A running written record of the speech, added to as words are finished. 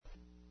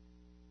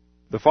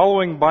The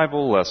following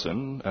Bible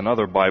lesson and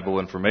other Bible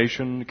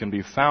information can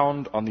be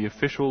found on the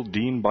official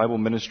Dean Bible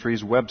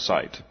Ministries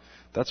website.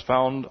 That's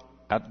found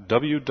at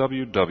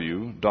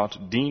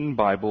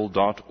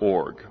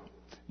www.deanbible.org.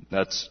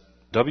 That's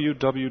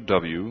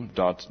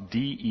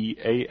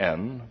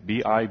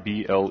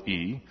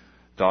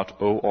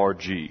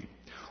www.deanbible.org.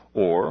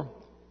 Or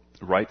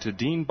write to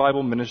Dean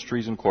Bible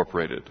Ministries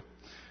Incorporated.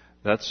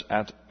 That's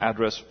at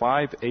address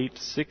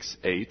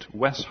 5868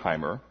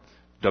 Westheimer,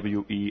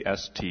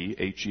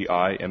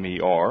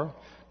 Westheimer,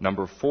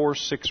 number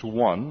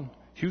 461,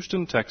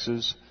 Houston,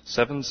 Texas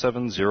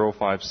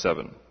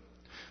 77057.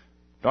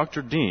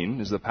 Dr. Dean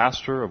is the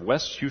pastor of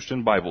West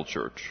Houston Bible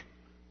Church.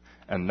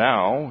 And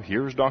now,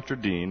 here's Dr.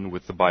 Dean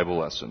with the Bible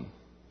lesson.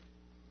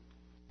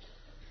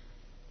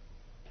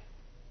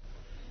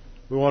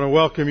 We want to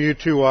welcome you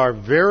to our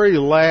very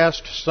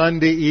last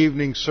Sunday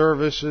evening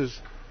services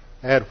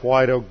at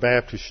White Oak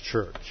Baptist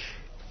Church.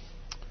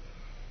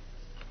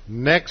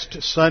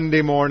 Next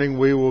Sunday morning,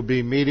 we will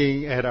be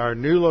meeting at our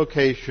new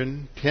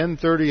location,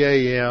 10:30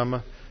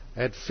 a.m.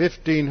 at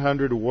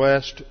 1500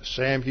 West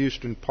Sam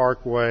Houston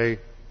Parkway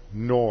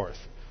North.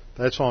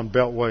 That's on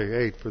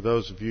Beltway 8 for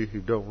those of you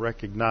who don't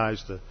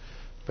recognize the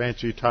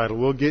fancy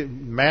title.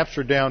 Maps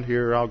are down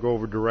here. I'll go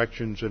over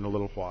directions in a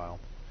little while.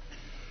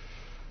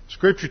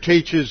 Scripture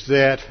teaches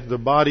that the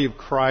body of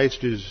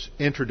Christ is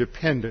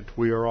interdependent.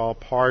 We are all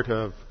part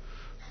of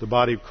the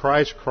body of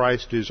Christ.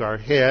 Christ is our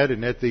head,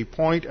 and at the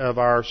point of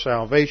our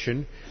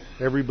salvation,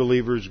 every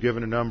believer is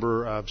given a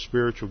number of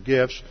spiritual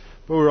gifts,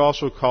 but we're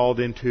also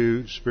called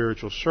into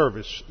spiritual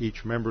service.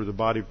 Each member of the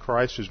body of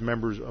Christ is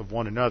members of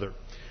one another.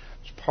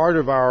 As part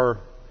of our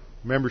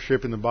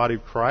membership in the body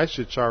of Christ,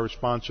 it's our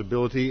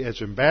responsibility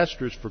as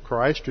ambassadors for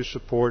Christ to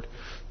support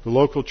the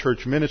local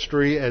church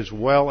ministry as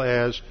well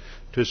as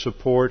to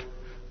support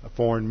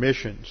foreign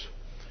missions.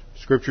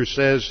 Scripture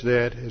says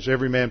that as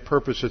every man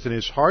purposeth in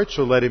his heart,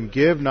 so let him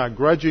give, not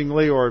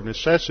grudgingly or of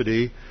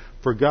necessity,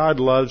 for God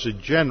loves a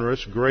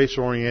generous,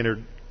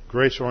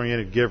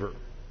 grace-oriented giver.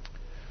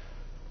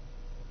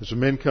 As the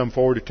men come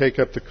forward to take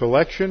up the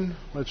collection,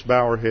 let's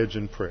bow our heads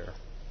in prayer.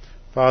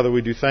 Father,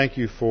 we do thank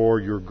you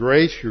for your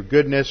grace, your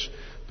goodness,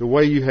 the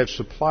way you have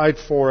supplied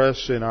for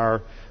us in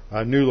our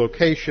new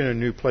location, a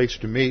new place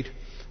to meet.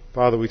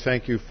 Father, we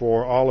thank you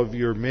for all of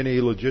your many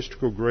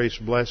logistical grace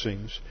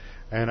blessings,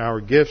 and our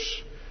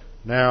gifts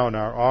now and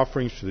our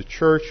offerings to the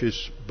church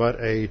is but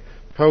a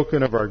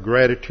token of our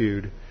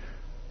gratitude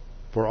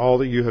for all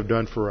that you have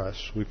done for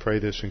us. We pray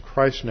this in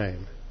Christ's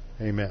name.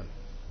 Amen.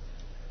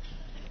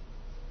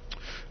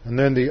 And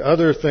then the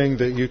other thing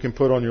that you can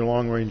put on your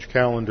long-range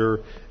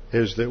calendar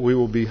is that we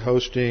will be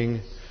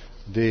hosting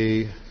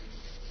the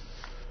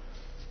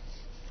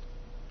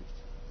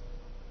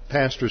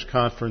Pastors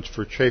Conference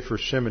for Chafer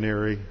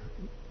Seminary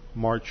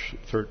March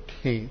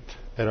 13th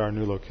at our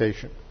new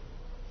location.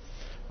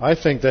 I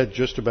think that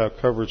just about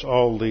covers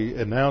all the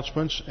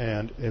announcements,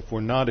 and if we're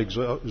not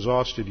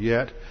exhausted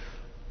yet,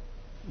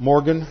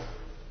 Morgan?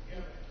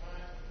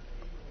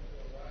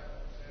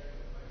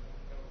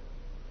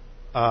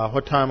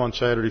 What time on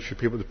Saturday should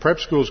people... The prep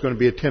school is going to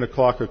be at 10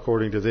 o'clock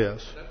according to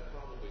this. That's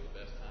probably the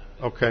best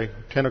time. Okay,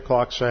 10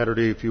 o'clock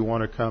Saturday if you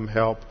want to come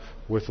help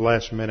with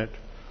last-minute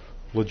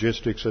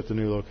logistics at the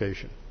new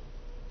location.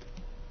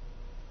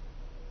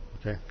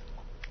 Okay.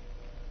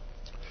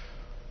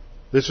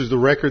 This is the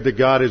record that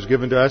God has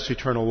given to us,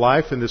 eternal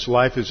life, and this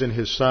life is in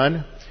His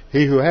Son.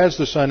 He who has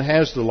the Son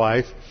has the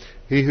life.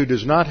 He who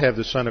does not have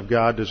the Son of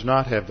God does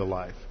not have the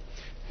life.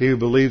 He who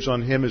believes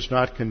on Him is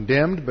not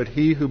condemned, but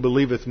he who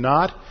believeth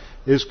not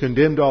is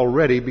condemned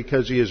already,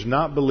 because he has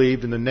not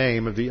believed in the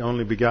name of the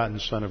only begotten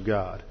Son of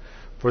God.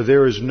 For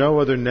there is no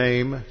other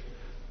name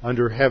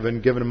under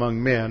heaven given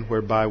among men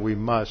whereby we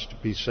must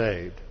be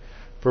saved.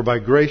 For by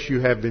grace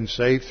you have been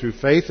saved through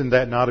faith, and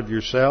that not of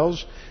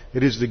yourselves.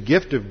 It is the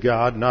gift of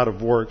God, not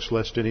of works,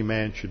 lest any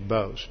man should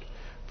boast.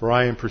 For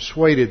I am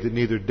persuaded that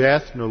neither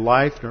death, nor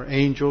life, nor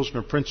angels,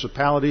 nor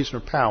principalities, nor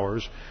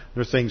powers,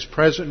 nor things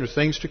present, nor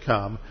things to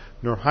come,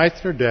 nor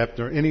height, nor depth,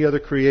 nor any other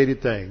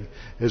created thing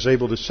is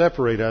able to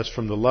separate us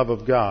from the love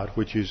of God,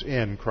 which is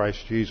in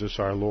Christ Jesus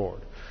our Lord.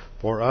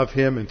 For of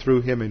Him, and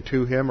through Him, and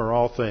to Him are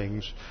all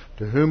things,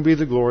 to whom be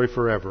the glory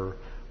forever.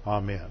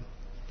 Amen.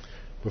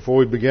 Before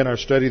we begin our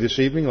study this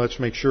evening, let's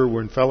make sure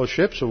we're in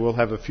fellowship, so we'll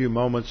have a few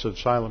moments of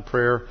silent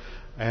prayer,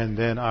 and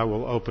then I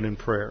will open in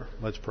prayer.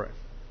 Let's pray.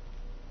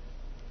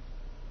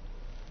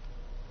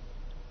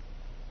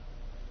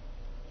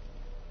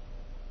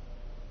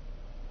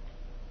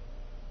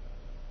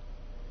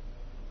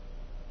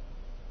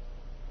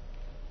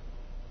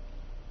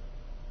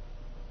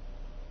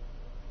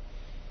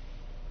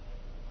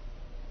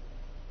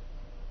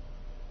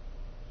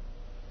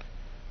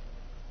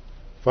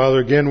 Father,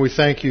 again, we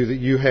thank you that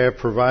you have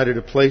provided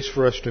a place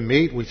for us to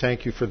meet. We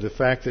thank you for the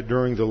fact that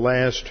during the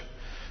last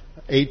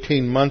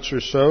 18 months or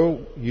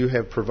so, you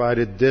have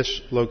provided this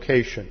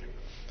location.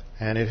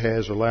 And it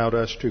has allowed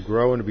us to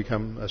grow and to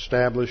become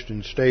established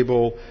and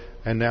stable.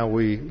 And now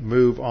we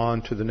move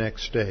on to the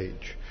next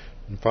stage.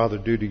 And Father,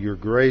 due to your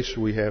grace,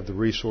 we have the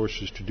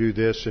resources to do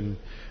this, and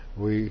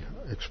we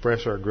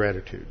express our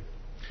gratitude.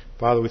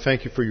 Father, we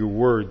thank you for your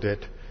word that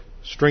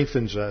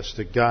strengthens us,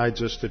 that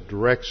guides us, that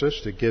directs us,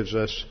 that gives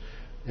us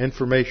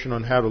information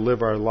on how to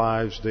live our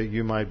lives that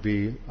you might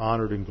be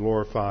honored and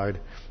glorified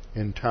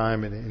in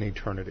time and in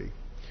eternity.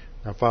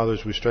 Now, Father,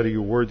 as we study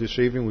your word this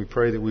evening, we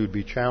pray that we would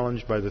be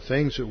challenged by the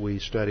things that we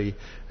study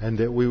and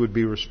that we would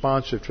be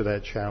responsive to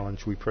that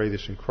challenge. We pray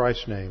this in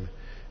Christ's name.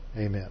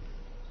 Amen.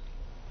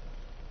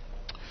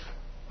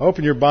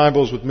 Open your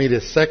Bibles with me to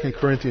 2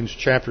 Corinthians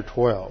chapter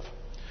 12.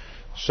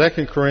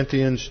 2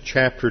 Corinthians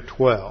chapter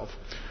 12.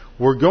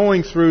 We're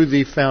going through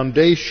the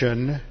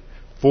foundation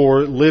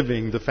for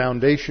living. The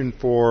foundation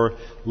for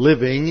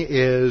living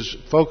is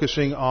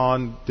focusing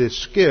on the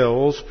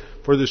skills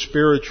for the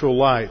spiritual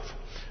life.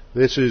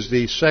 This is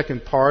the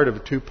second part of a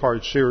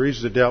two-part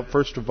series that dealt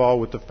first of all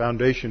with the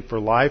foundation for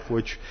life,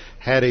 which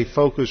had a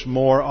focus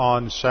more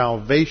on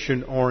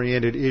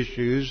salvation-oriented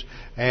issues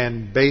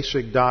and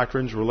basic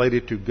doctrines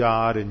related to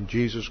God and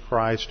Jesus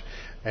Christ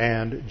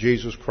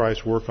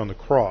Christ's work on the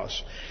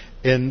cross.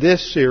 In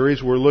this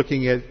series, we're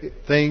looking at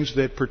things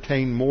that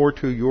pertain more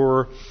to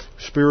your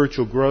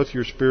spiritual growth,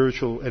 your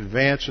spiritual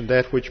advance, and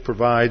that which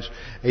provides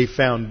a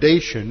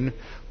foundation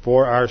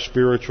for our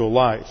spiritual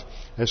life.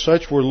 As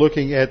such, we're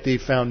looking at the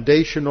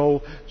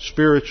foundational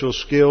spiritual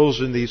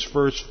skills in these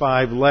first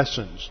 5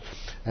 lessons.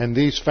 And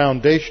these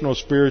foundational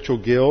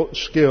spiritual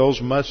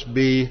skills must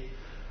be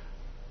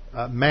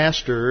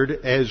mastered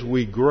as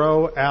we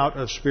grow out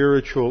of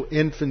spiritual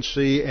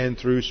infancy and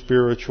through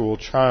spiritual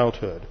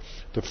childhood.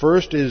 The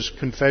first is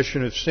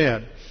confession of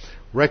sin,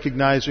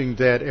 recognizing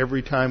that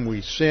every time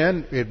we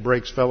sin, it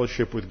breaks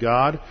fellowship with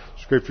God.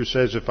 Scripture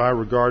says, if I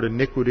regard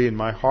iniquity in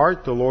my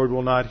heart, the Lord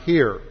will not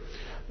hear.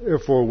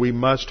 Therefore, we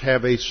must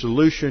have a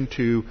solution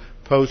to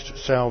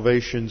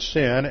post-salvation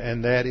sin,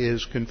 and that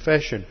is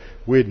confession.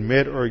 We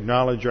admit or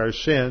acknowledge our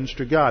sins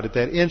to God. At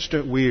that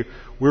instant, we're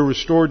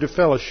restored to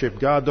fellowship.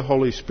 God, the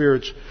Holy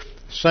Spirit's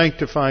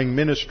sanctifying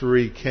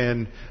ministry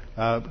can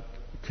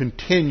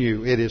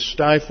continue. It is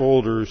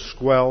stifled or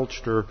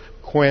squelched or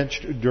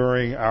quenched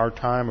during our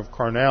time of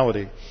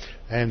carnality.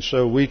 And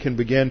so we can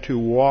begin to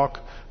walk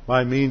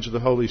by means of the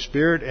Holy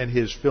Spirit, and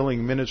His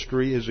filling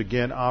ministry is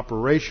again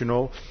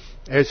operational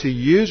as He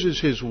uses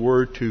His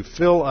Word to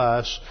fill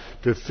us,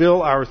 to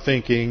fill our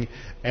thinking,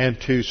 and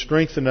to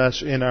strengthen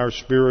us in our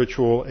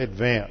spiritual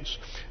advance.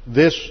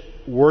 This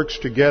works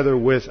together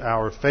with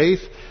our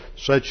faith,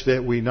 such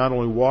that we not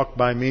only walk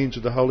by means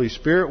of the Holy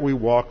Spirit, we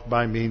walk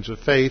by means of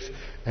faith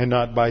and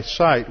not by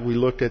sight. We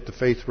looked at the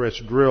faith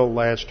rest drill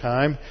last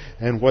time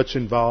and what's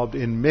involved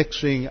in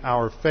mixing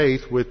our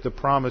faith with the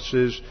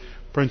promises,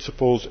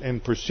 principles,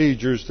 and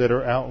procedures that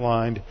are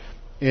outlined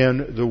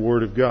in the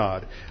Word of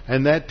God.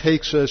 And that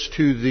takes us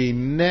to the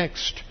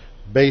next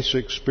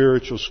basic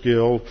spiritual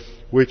skill,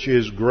 which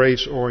is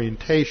grace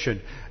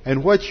orientation.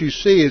 And what you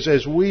see is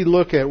as we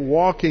look at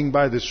walking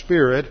by the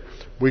Spirit,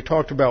 we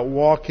talked about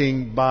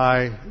walking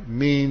by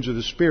means of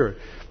the Spirit.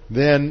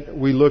 Then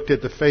we looked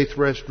at the faith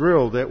rest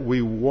drill, that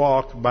we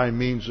walk by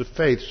means of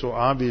faith. So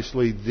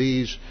obviously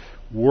these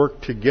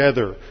work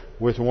together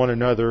with one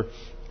another.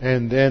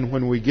 And then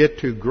when we get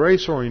to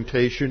grace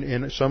orientation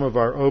in some of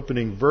our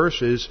opening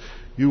verses,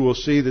 you will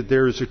see that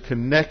there is a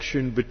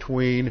connection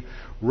between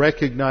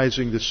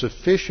recognizing the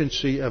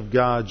sufficiency of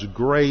God's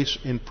grace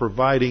in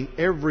providing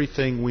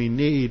everything we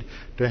need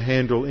to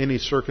handle any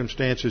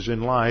circumstances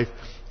in life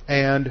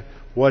and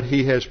what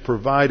He has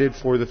provided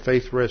for the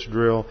faith rest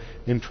drill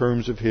in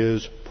terms of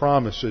His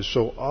promises.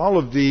 So all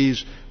of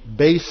these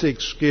basic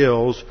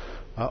skills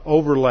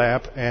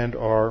overlap and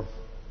are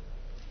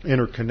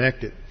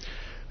interconnected.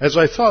 As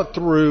I thought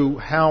through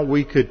how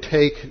we could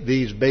take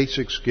these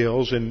basic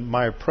skills, and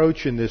my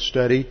approach in this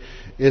study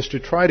is to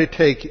try to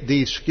take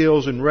these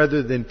skills and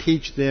rather than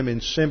teach them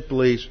in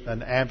simply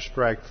an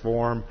abstract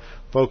form,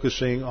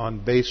 focusing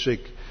on basic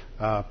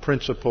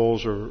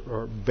principles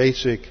or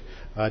basic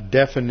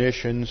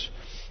definitions,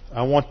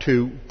 I want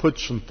to put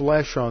some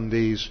flesh on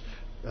these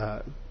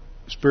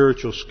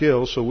spiritual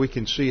skills so we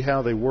can see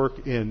how they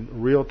work in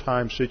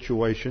real-time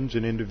situations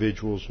in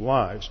individuals'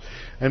 lives.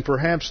 And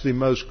perhaps the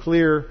most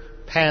clear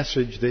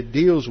passage that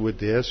deals with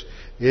this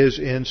is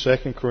in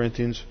 2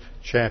 Corinthians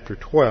chapter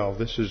 12.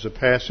 This is a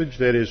passage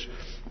that is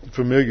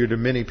familiar to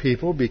many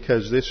people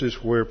because this is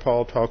where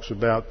Paul talks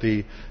about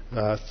the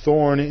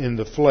thorn in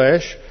the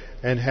flesh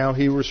and how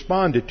he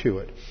responded to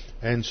it.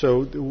 And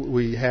so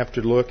we have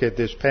to look at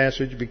this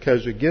passage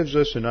because it gives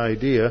us an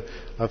idea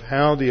of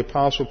how the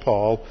Apostle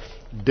Paul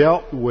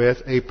dealt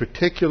with a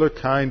particular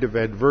kind of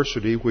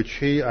adversity which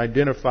he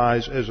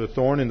identifies as a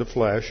thorn in the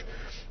flesh.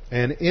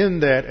 And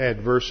in that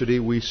adversity,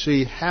 we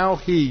see how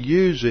he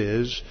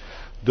uses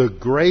the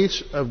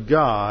grace of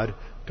God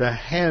to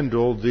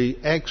handle the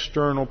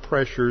external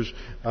pressures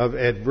of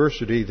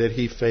adversity that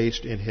he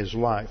faced in his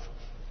life.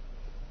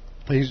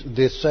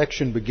 This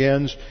section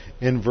begins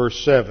in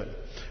verse 7.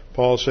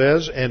 Paul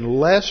says, "And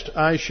lest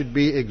I should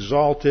be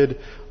exalted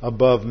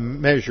above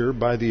measure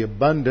by the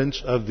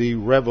abundance of the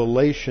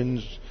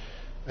revelations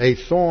A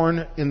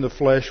thorn in the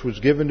flesh was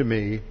given to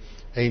me,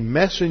 a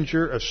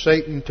messenger of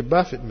Satan to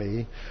buffet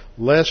me,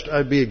 lest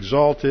I be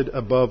exalted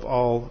above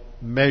all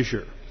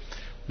measure.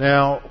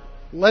 Now,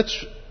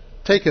 let's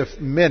take a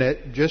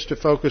minute just to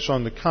focus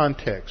on the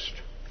context.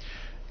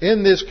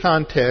 In this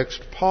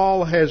context,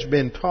 Paul has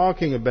been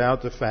talking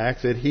about the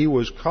fact that he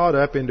was caught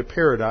up into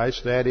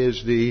paradise, that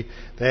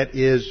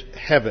is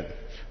heaven.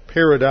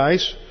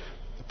 Paradise,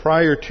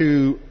 prior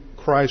to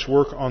Christ's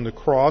work on the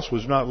cross,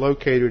 was not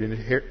located in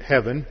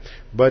heaven,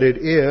 but it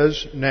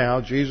is now.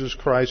 Jesus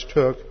Christ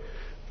took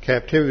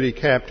captivity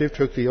captive,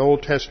 took the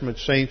Old Testament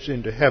saints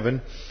into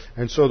heaven,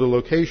 and so the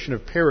location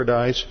of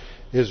paradise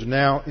is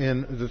now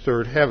in the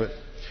third heaven.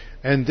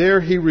 And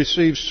there he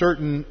received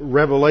certain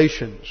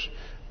revelations.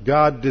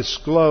 God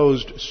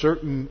disclosed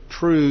certain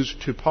truths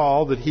to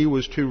Paul that he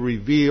was to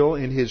reveal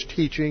in his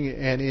teaching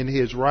and in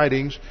his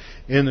writings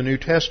in the New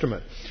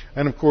Testament.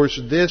 And of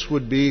course, this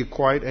would be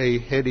quite a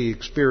heady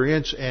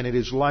experience, and it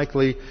is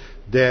likely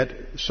that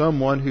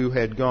someone who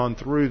had gone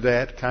through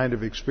that kind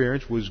of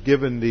experience, was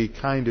given the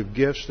kind of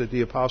gifts that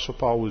the Apostle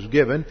Paul was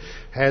given,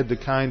 had the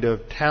kind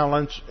of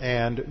talents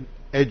and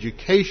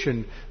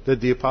education that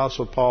the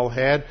Apostle Paul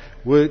had,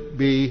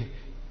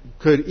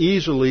 could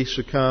easily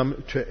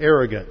succumb to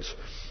arrogance.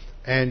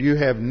 And you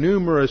have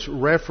numerous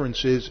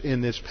references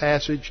in this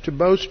passage to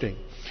boasting.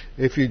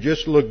 If you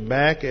just look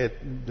back at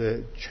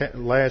the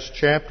last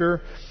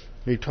chapter,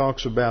 he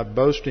talks about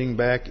boasting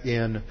back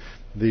in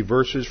the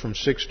verses from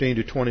 16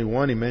 to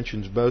 21. He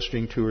mentions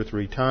boasting 2 or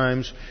 3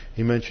 times.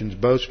 He mentions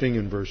boasting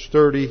in verse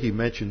 30. He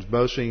mentions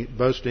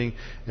boasting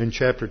in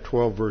chapter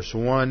 12, verse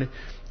 1.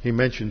 He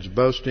mentions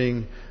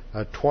boasting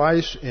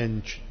twice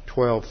in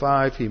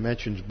 12:5. He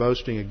mentions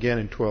boasting again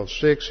in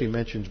 12:6. He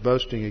mentions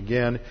boasting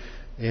again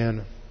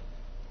in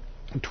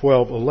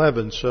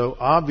 12:11. So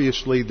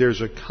obviously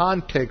there's a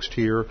context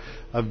here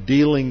of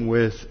dealing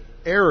with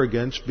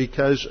arrogance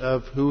because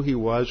of who he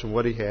was and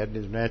what he had and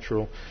his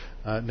natural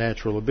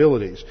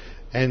abilities.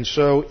 And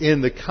so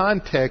in the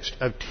context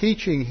of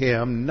teaching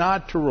him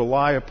not to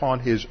rely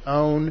upon his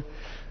own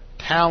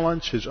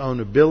talents, his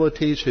own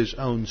abilities, his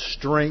own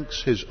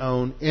strengths, his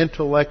own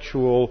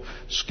intellectual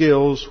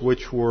skills,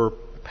 which were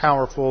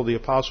powerful. The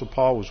Apostle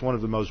Paul was one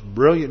of the most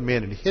brilliant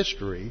men in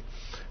history.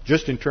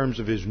 Just in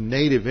terms of his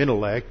native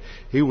intellect,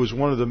 he was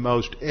one of the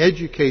most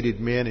educated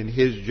men in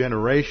his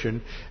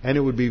generation, and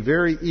it would be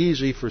very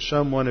easy for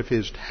someone of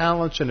his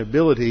talents and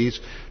abilities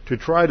to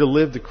try to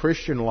live the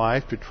Christian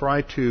life, to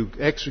try to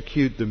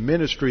execute the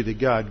ministry that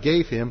God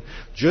gave him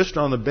just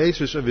on the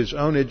basis of his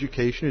own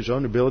education, his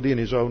own ability, and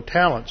his own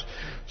talents.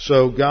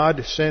 So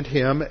God sent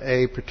him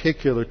a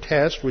particular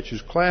test, which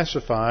is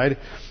classified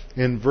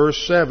in verse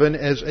 7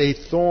 as a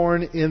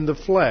thorn in the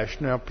flesh.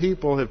 Now,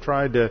 people have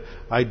tried to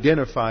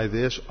identify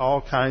this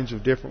all kinds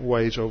of different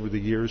ways over the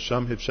years.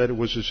 Some have said it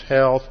was his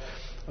health.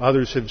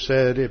 Others have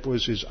said it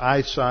was his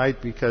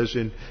eyesight, because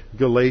in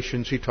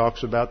Galatians he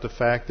talks about the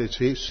fact that,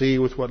 see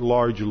with what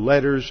large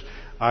letters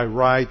I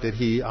write, that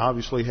he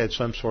obviously had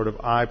some sort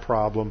of eye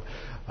problem.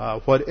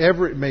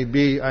 Whatever it may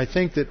be, I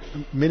think that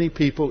many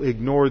people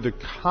ignore the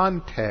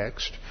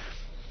context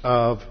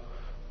of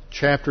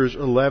chapters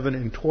 11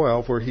 and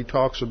 12, where he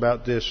talks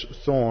about this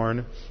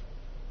thorn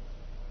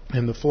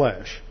in the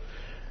flesh.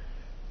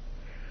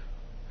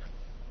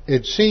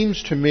 It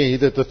seems to me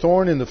that the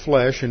thorn in the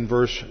flesh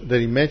that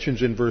he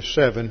mentions in verse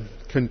 7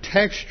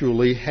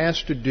 contextually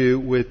has to do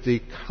with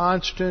the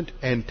constant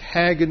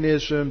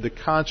antagonism, the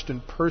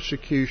constant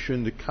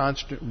persecution, the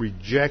constant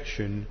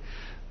rejection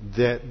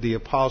that the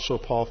Apostle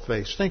Paul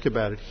faced. Think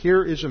about it.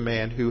 Here is a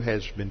man who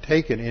has been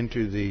taken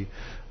into the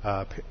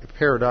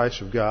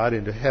paradise of God,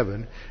 into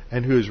heaven,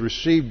 and who has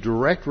received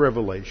direct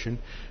revelation,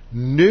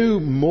 knew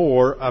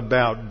more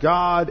about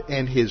God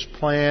and His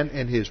plan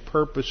and His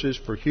purposes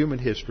for human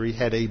history,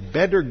 had a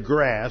better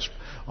grasp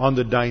on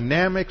the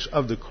dynamics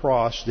of the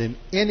cross than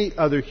any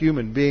other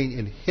human being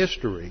in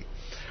history.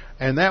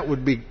 And that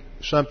would be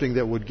something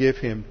that would give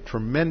him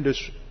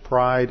tremendous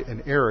pride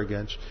and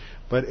arrogance.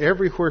 But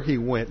everywhere he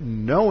went,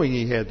 knowing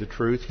he had the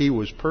truth, he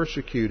was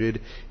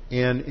persecuted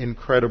in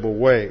incredible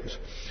ways.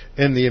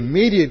 In the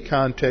immediate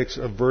context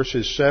of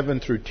verses 7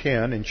 through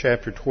 10 in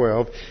chapter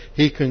 12,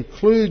 he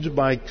concludes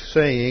by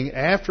saying,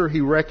 after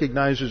he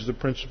recognizes the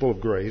principle of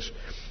grace,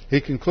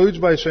 he concludes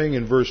by saying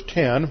in verse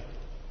 10,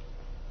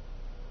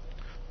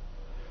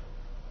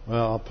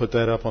 well, I'll put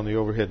that up on the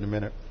overhead in a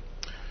minute.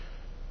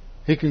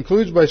 He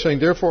concludes by saying,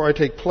 therefore I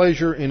take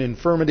pleasure in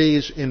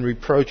infirmities, in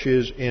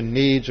reproaches, in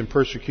needs, and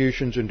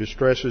persecutions, and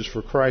distresses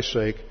for Christ's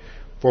sake.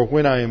 For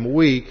when I am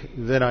weak,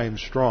 then I am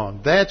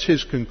strong. That's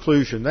his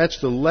conclusion. That's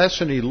the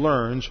lesson he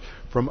learns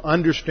from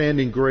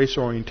understanding grace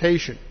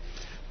orientation.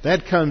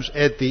 That comes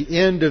at the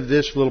end of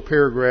this little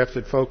paragraph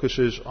that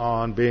focuses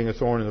on being a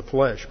thorn in the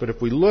flesh. But if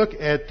we look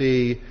at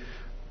the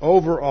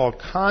overall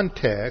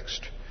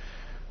context,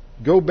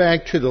 go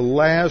back to the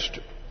last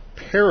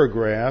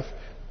paragraph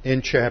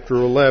in chapter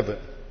 11.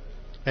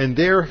 And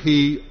there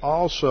he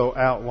also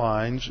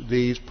outlines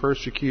these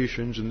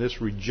persecutions and this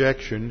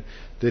rejection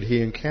that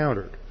he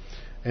encountered.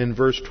 In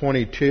verse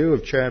 22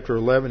 of chapter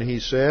 11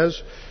 he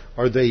says,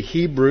 Are they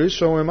Hebrews?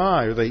 So am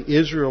I. Are they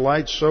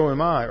Israelites? So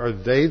am I. Are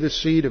they the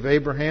seed of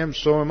Abraham?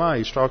 So am I.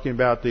 He's talking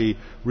about the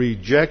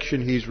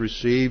rejection he's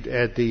received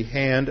at the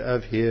hand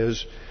of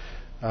his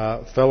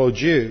fellow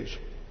Jews.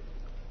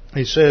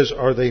 He says,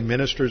 are they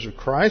ministers of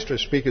Christ? I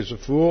speak as a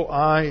fool.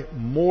 I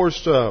more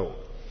so.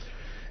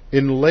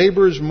 In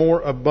labors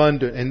more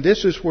abundant. And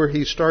this is where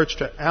he starts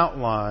to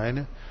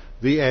outline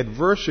the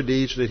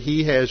adversities that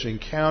he has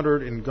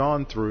encountered and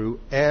gone through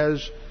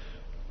as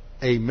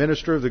a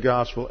minister of the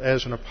gospel,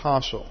 as an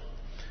apostle.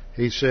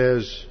 He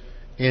says,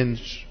 in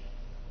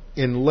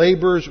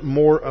labors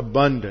more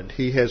abundant.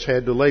 He has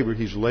had to labor.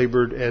 He's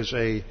labored as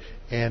a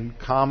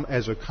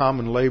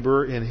common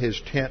laborer in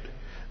his tent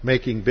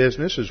making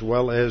business, as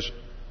well as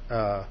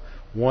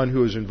one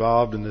who is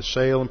involved in the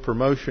sale and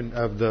promotion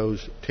of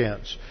those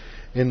tents.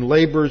 In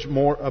labors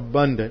more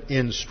abundant,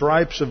 in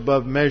stripes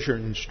above measure.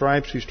 In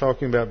stripes, he's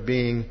talking about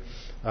being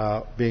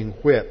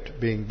whipped,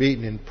 being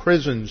beaten. In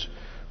prisons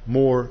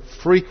more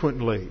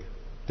frequently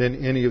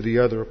than any of the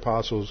other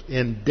apostles.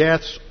 In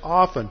deaths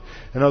often.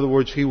 In other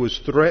words, he was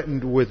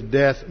threatened with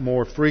death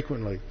more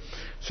frequently.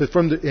 So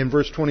in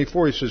verse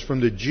 24, he says,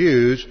 from the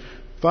Jews,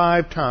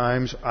 5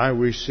 times I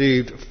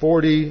received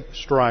 40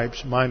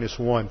 stripes minus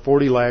 1,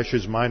 40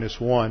 lashes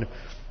minus 1.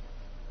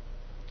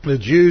 The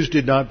Jews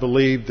did not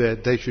believe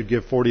that they should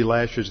give 40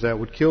 lashes. That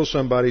would kill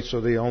somebody, so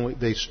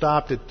they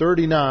stopped at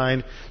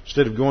 39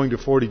 instead of going to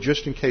 40,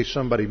 just in case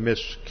somebody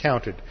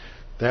miscounted.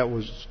 That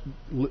was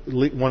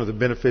one of the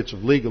benefits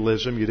of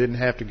legalism. You didn't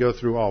have to go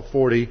through all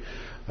 40.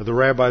 The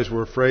rabbis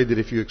were afraid that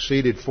if you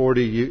exceeded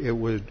 40, it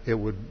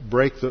would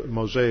break the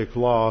Mosaic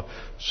law.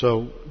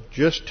 So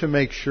just to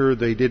make sure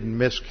they didn't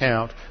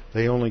miscount,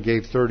 they only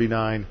gave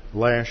 39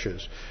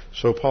 lashes.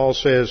 So Paul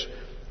says,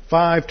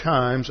 5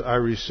 times I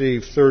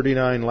received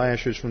 39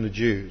 lashes from the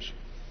Jews.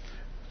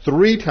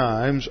 3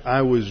 times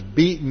I was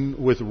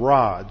beaten with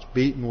rods,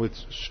 beaten with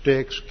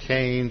sticks,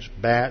 canes,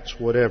 bats,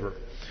 whatever.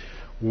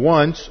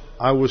 Once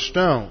I was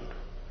stoned.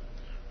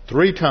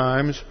 3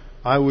 times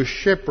I was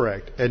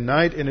shipwrecked. At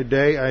night and a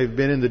day I have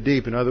been in the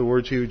deep. In other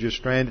words, he was just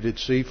stranded at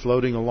sea,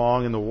 floating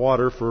along in the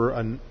water for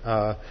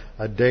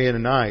a day and a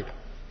night.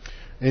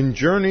 In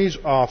journeys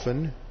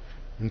often,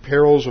 in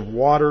perils of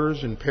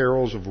waters, in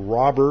perils of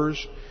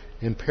robbers,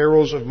 in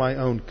perils of my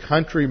own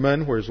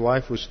countrymen, where his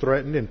life was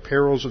threatened, in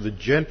perils of the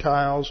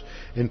Gentiles,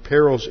 in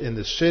perils in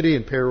the city,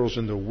 in perils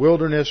in the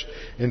wilderness,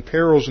 in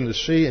perils in the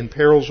sea, in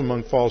perils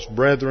among false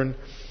brethren,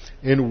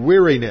 in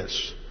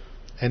weariness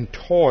and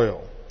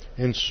toil,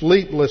 in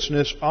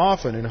sleeplessness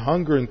often, in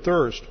hunger and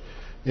thirst,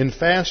 in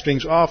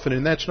fastings often.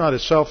 And that's not a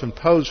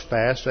self-imposed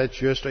fast. That's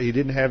just he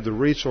didn't have the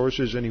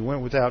resources and he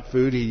went without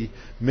food. He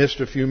missed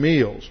a few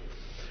meals.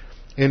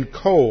 In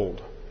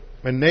cold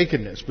and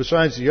nakedness.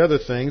 Besides the other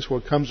things,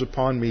 what comes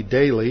upon me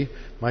daily,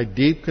 my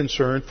deep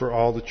concern for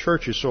all the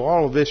churches. So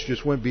all of this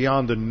just went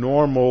beyond the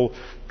normal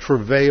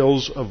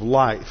travails of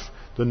life,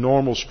 the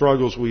normal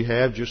struggles we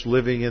have just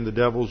living in the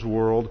devil's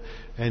world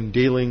and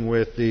dealing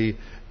with the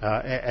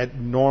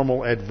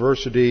normal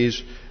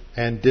adversities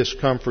and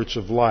discomforts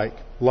of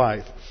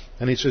life.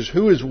 And he says,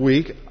 who is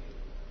weak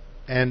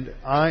and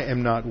I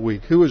am not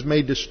weak? Who is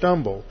made to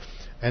stumble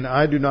and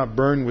I do not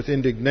burn with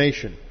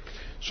indignation?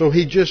 So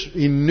he just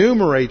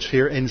enumerates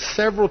here, and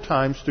several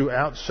times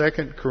throughout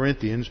 2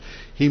 Corinthians,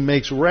 he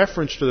makes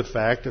reference to the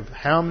fact of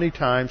how many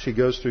times he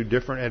goes through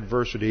different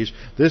adversities.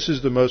 This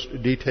is the most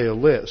detailed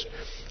list.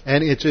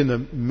 And it's in the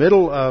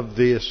middle of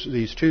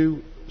these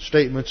 2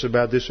 statements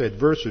about this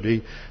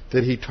adversity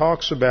that he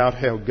talks about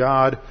how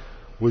God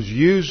was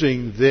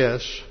using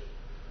this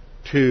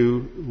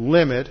to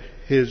limit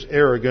his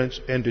arrogance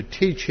and to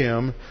teach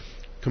him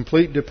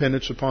complete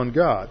dependence upon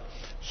God.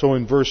 So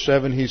in verse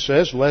 7 he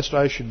says, lest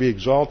I should be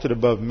exalted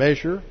above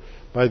measure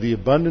by the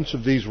abundance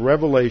of these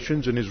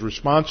revelations and his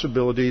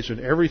responsibilities and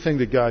everything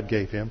that God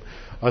gave him,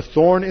 a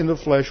thorn in the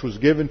flesh was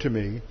given to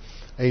me,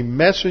 a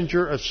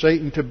messenger of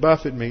Satan to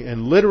buffet me.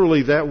 And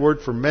literally that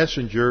word for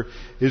messenger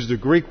is the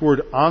Greek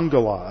word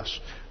angelos,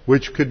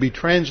 which could be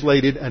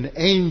translated an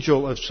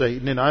angel of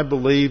Satan. And I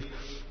believe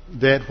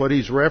that what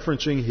he's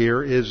referencing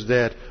here is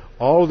that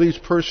all these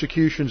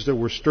persecutions that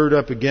were stirred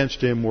up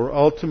against him were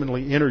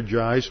ultimately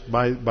energized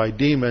by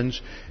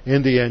demons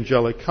in the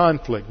angelic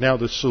conflict. Now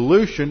the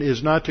solution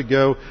is not to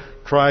go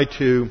try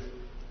to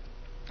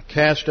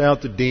cast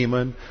out the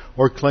demon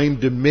or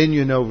claim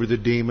dominion over the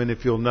demon.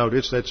 If you'll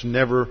notice, that's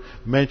never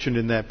mentioned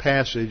in that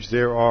passage.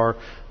 There are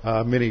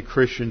many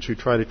Christians who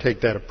try to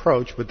take that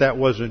approach, but that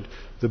wasn't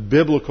the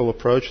biblical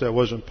approach. That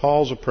wasn't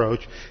Paul's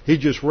approach. He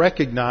just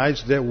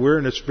recognized that we're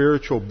in a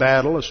spiritual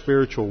battle, a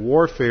spiritual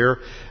warfare,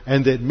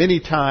 and that many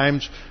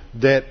times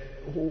that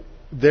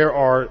there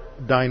are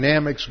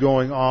dynamics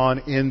going on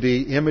in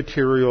the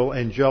immaterial,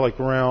 angelic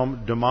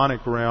realm,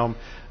 demonic realm,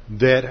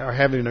 that are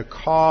having a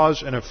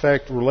cause and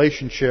effect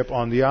relationship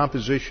on the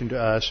opposition to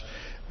us,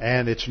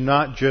 and it's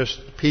not just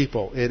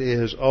people. It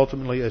is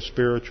ultimately a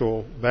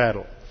spiritual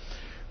battle.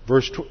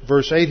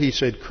 Verse 8, he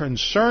said,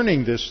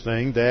 concerning this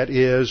thing, that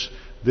is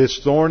this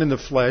thorn in the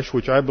flesh,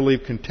 which I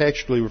believe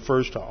contextually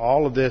refers to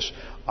all of this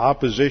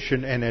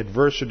opposition and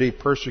adversity,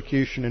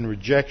 persecution and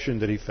rejection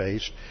that he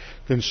faced.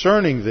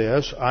 Concerning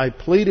this, I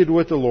pleaded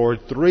with the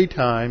Lord 3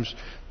 times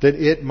that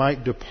it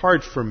might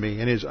depart from me.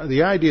 And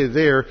the idea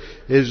there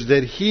is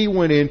that he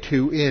went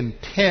into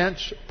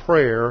intense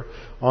prayer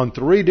on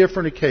 3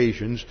 different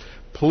occasions,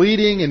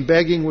 pleading and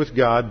begging with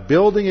God,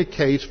 building a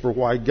case for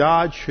why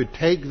God should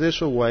take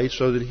this away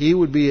so that he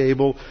would be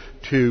able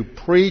to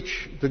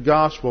preach the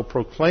gospel,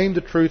 proclaim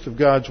the truth of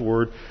God's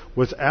word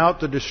without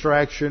the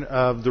distraction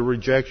of the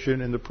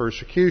rejection and the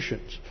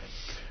persecutions.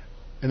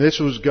 And this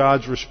was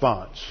God's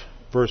response.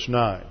 Verse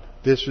 9.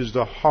 This is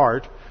the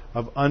heart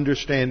of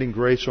understanding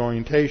grace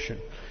orientation.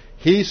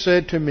 He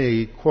said to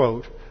me,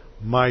 quote,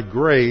 "My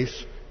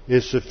grace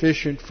is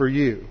sufficient for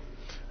you,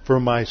 for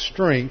my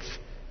strength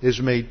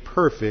is made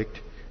perfect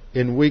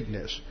in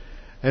weakness."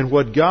 And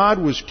what God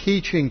was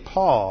teaching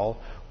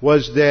Paul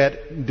was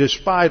that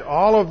despite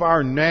all of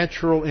our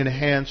natural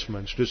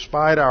enhancements,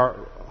 despite our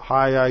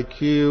high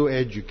IQ,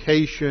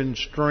 education,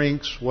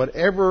 strengths,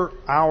 whatever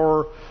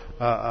our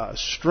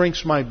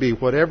strengths might be,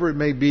 whatever it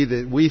may be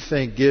that we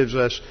think gives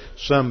us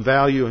some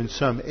value and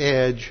some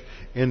edge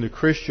in the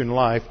Christian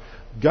life,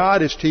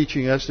 God is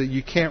teaching us that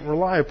you can't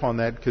rely upon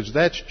that because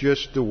that's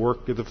just the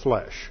work of the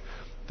flesh.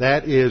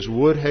 That is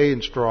wood, hay,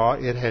 and straw.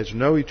 It has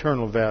no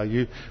eternal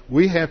value.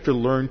 We have to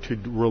learn to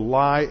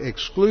rely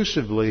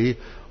exclusively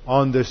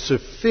on the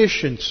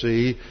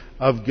sufficiency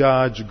of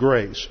God's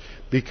grace.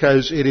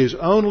 Because it is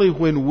only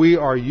when we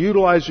are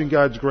utilizing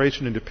God's grace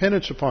and in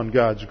dependence upon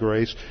God's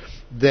grace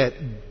that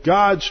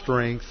God's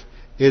strength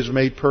is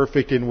made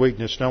perfect in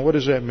weakness. Now, what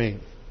does that mean?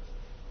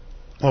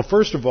 Well,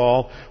 first of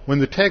all, when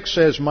the text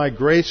says, "My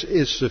grace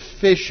is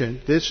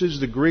sufficient," this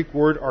is the Greek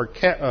word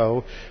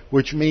archeo,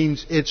 which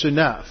means it's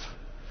enough.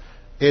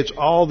 It's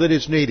all that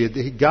is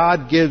needed.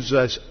 God gives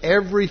us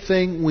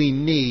everything we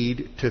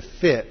need to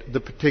fit the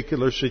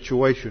particular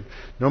situation.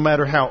 No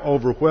matter how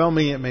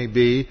overwhelming it may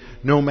be,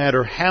 no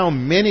matter how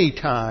many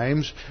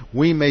times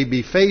we may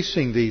be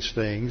facing these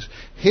things,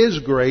 His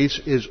grace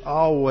is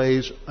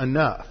always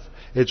enough.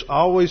 It's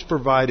always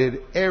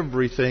provided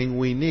everything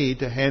we need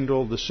to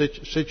handle the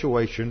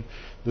situation,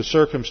 the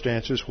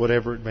circumstances,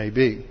 whatever it may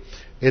be.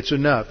 It's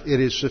enough. It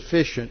is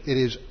sufficient. It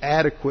is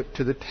adequate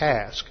to the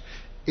task.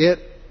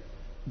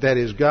 That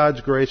is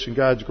God's grace and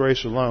God's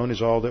grace alone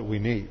is all that we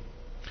need.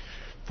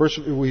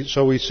 First,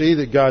 so we see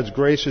that God's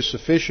grace is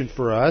sufficient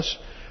for us.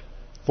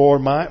 For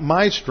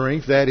my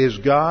strength, that is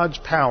God's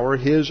power,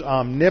 His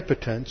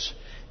omnipotence,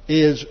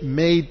 is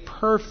made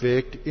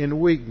perfect in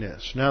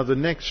weakness. Now, the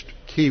next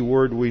key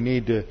word we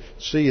need to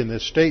see in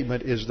this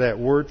statement is that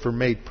word for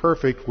made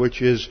perfect,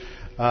 which is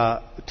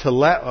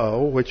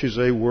teleo, which is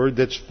a word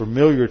that's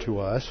familiar to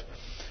us.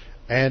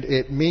 And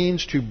it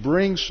means to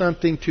bring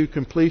something to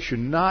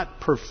completion, not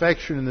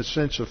perfection in the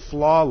sense of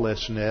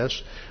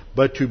flawlessness,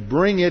 but to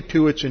bring it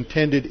to its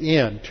intended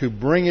end, to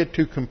bring it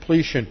to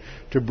completion,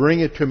 to bring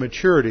it to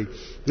maturity.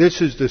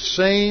 This is the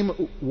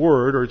same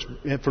word, or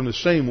it's from the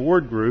same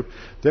word group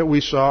that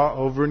we saw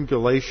over in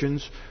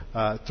Galatians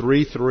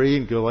 3:3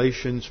 and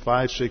Galatians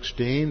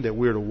 5:16, that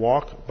we're to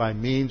walk by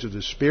means of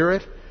the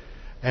Spirit,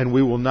 and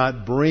we will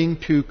not bring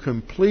to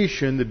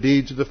completion the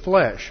deeds of the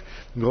flesh.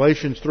 In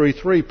Galatians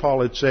 3:3,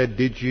 Paul had said,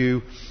 "Did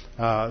you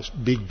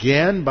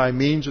begin by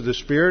means of the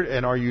Spirit,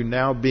 and are you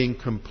now being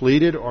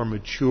completed or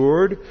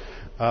matured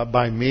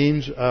by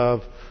means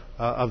of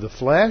the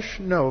flesh?"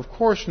 No, of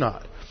course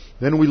not.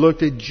 Then we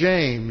looked at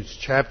James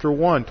chapter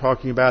 1,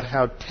 talking about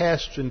how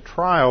tests and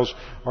trials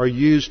are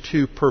used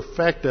to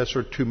perfect us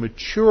or to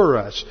mature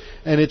us.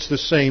 And it's the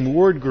same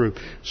word group.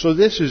 So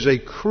this is a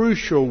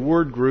crucial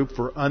word group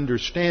for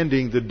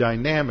understanding the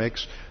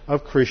dynamics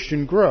of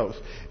Christian growth.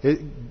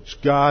 It's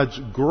God's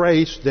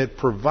grace that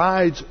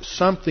provides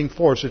something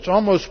for us. It's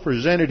almost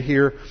presented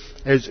here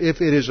as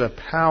if it is a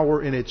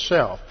power in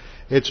itself.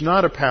 It's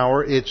not a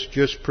power, it's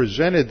just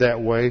presented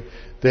that way,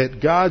 that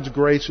God's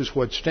grace is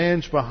what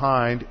stands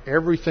behind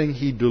everything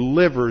He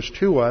delivers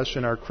to us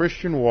in our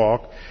Christian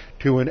walk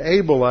to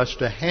enable us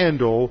to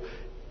handle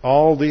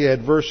all the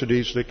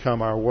adversities that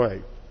come our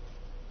way.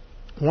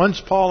 Once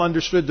Paul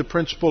understood the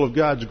principle of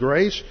God's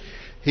grace,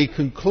 he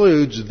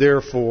concludes,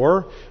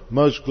 "Therefore,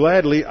 most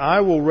gladly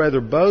I will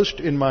rather boast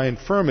in my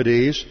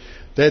infirmities,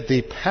 that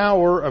the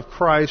power of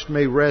Christ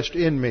may rest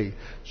in me."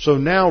 So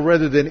now,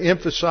 rather than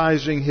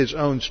emphasizing his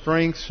own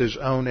strengths, his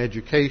own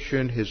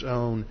education, his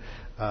own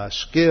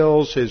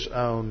skills, his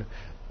own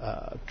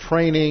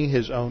training,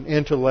 his own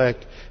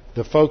intellect,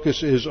 the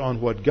focus is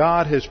on what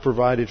God has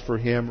provided for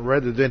him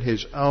rather than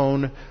his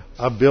own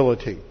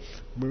ability.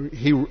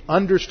 He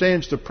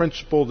understands the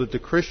principle that the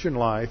Christian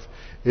life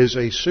is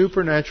a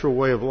supernatural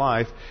way of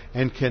life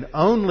and can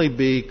only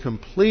be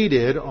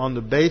completed on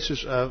the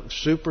basis of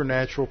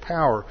supernatural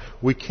power.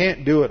 We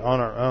can't do it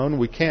on our own.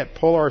 We can't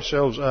pull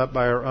ourselves up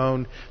by our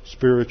own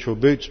spiritual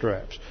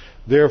bootstraps.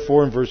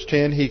 Therefore, in verse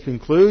 10, he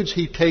concludes,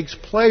 he takes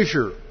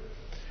pleasure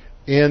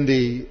in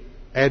the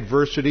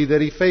adversity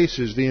that he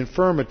faces, the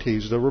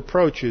infirmities, the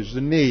reproaches,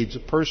 the needs, the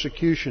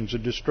persecutions, the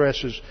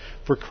distresses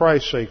for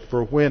Christ's sake.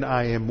 For when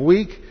I am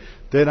weak,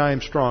 then I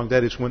am strong.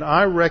 That is, when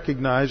I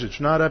recognize it's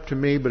not up to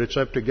me, but it's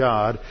up to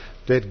God,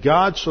 that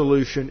God's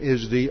solution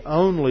is the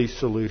only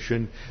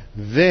solution,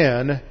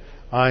 then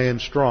I am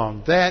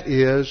strong. That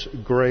is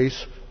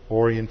grace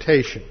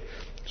orientation.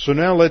 So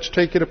now let's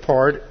take it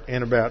apart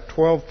in about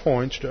 12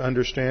 points to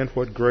understand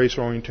what grace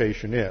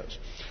orientation is.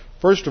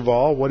 First of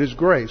all, what is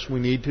grace? We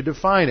need to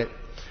define it.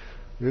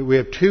 We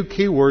have two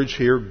key words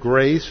here,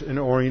 grace and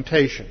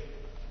orientation.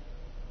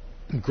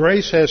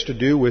 Grace has to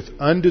do with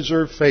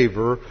undeserved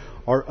favor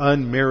or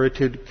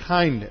unmerited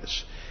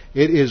kindness.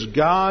 It is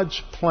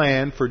God's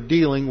plan for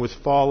dealing with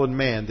fallen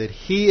man, that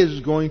He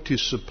is going to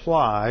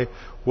supply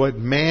what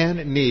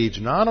man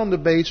needs, not on the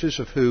basis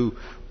of who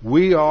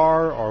we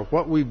are or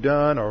what we've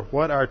done or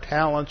what our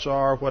talents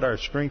are, what our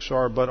strengths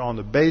are, but on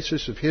the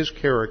basis of His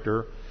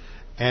character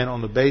and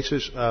on the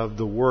basis of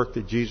the work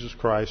that Jesus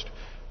Christ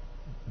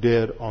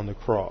did on the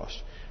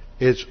cross.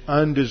 It's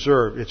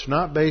undeserved. It's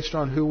not based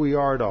on who we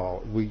are at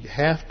all. We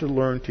have to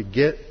learn to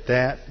get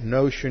that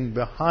notion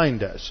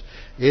behind us.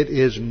 It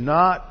is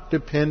not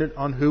dependent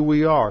on who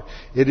we are.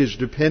 It is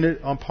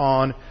dependent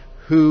upon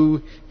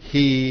who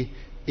He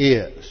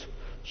is.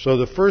 So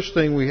the first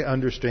thing we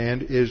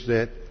understand is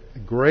that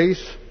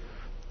grace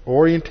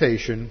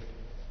orientation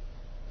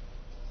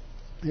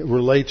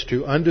relates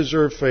to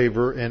undeserved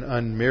favor and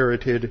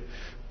unmerited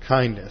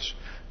kindness.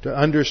 To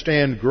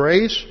understand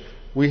grace,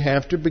 we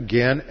have to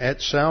begin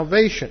at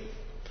salvation.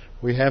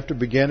 We have to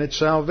begin at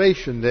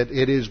salvation, that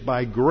it is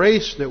by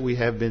grace that we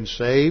have been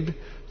saved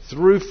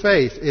through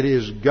faith. It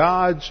is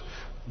God's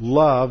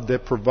love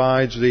that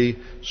provides the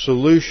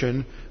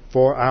solution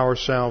for our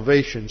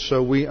salvation.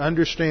 So we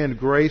understand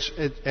grace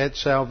at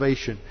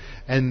salvation.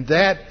 And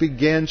that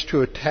begins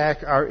to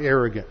attack our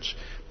arrogance.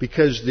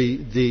 Because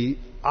the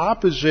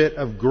opposite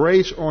of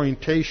grace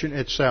orientation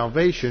at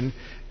salvation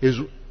is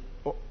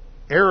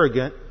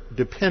arrogant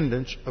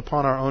dependence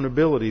upon our own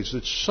abilities.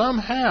 That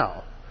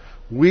somehow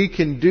we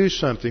can do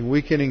something.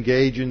 We can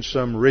engage in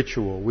some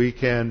ritual. We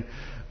can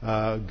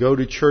go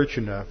to church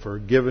enough or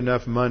give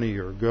enough money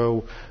or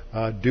go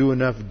do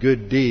enough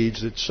good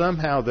deeds that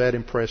somehow that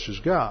impresses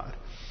God.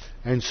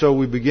 And so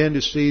we begin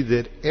to see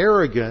that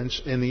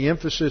arrogance and the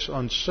emphasis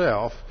on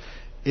self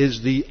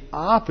is the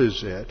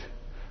opposite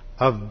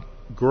of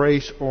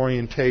grace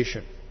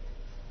orientation.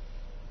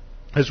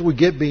 As we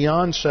get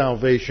beyond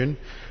salvation,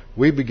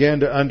 we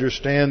begin to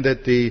understand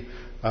that the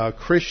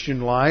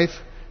Christian life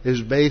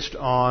is based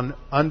on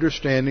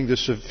understanding the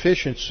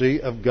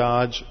sufficiency of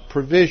God's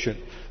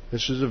provision.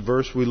 This is a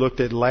verse we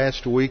looked at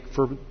last week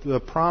for the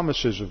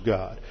promises of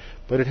God.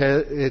 But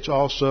it's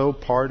also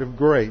part of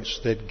grace,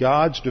 that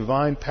God's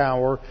divine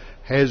power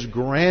has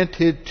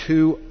granted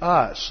to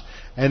us.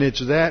 And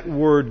it's that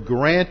word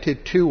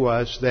granted to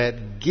us,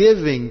 that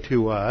giving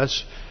to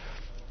us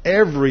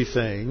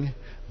everything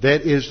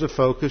that is the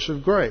focus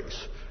of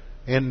grace.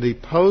 In the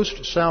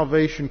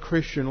post-salvation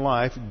Christian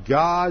life,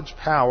 God's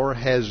power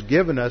has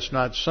given us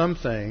not some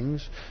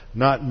things,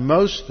 not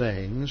most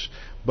things,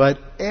 but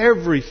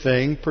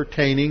everything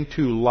pertaining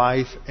to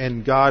life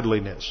and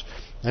godliness.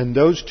 And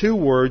those two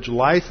words,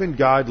 life and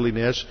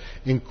godliness,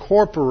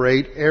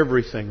 incorporate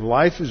everything.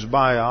 Life is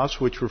bios,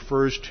 which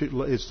refers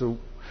to, it's the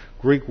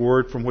Greek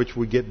word from which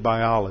we get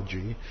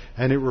biology,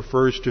 and it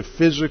refers to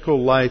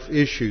physical life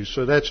issues.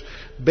 So that's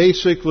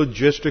basic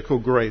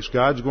logistical grace.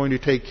 God's going to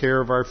take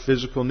care of our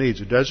physical needs.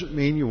 It doesn't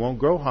mean you won't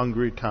go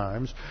hungry at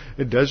times.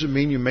 It doesn't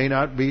mean you may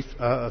not be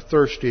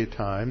thirsty at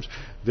times.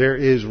 There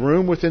is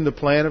room within the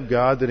plan of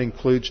God that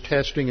includes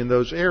testing in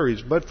those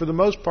areas. But for the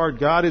most part,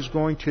 God is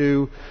going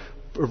to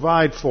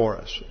provide for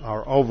us.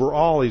 Or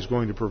overall, He's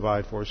going to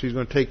provide for us. He's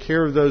going to take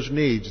care of those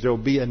needs. There will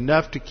be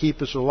enough to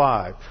keep us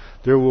alive.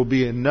 There will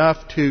be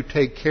enough to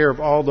take care of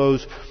all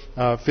those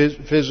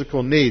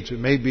physical needs. It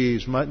may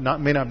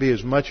not be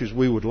as much as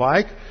we would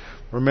like.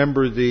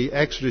 Remember, the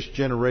Exodus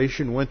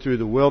generation went through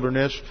the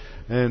wilderness,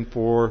 and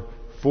for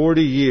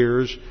 40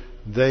 years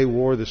they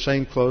wore the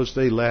same clothes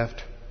they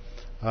left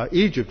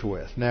Egypt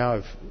with. Now,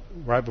 if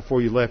right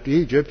before you left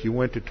Egypt you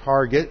went to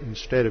Target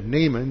instead of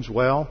Neiman's,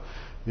 well,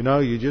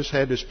 you just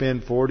had to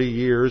spend 40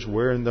 years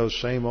wearing those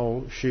same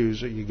old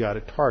shoes that you got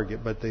at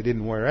Target, but they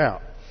didn't wear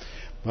out.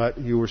 But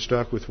you were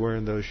stuck with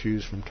wearing those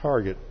shoes from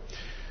Target.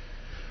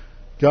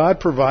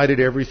 God provided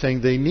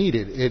everything they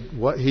needed.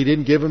 He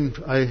didn't give them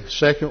a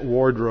second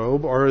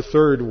wardrobe or a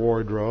third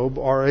wardrobe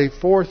or a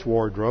fourth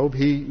wardrobe.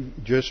 He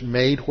just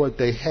made what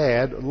they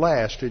had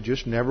last. It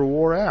just never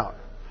wore out.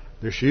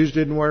 Their shoes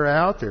didn't wear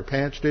out. Their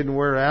pants didn't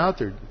wear out.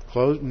 Their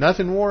clothes,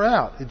 nothing wore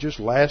out. It just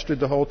lasted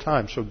the whole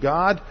time. So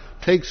God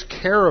takes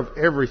care of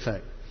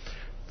everything,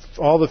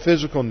 all the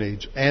physical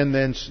needs. And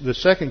then the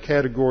second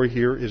category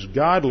here is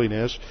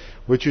godliness,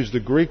 which is the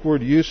Greek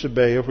word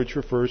eusebeia, which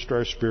refers to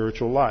our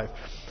spiritual life.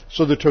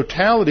 So the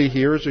totality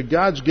here is that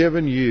God's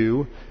given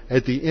you,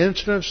 at the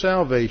instant of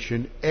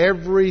salvation,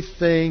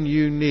 everything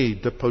you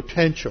need, the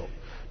potential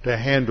to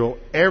handle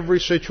every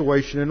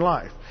situation in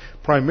life.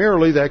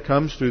 primarily that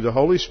comes through the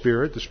Holy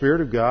Spirit, the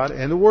Spirit of God,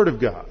 and the Word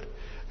of God.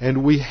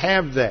 And we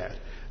have that.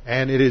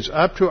 And it is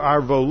up to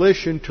our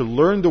volition to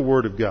learn the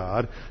Word of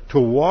God, to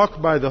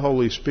walk by the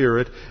Holy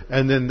Spirit,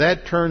 and then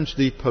that turns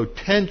the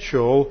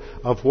potential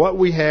of what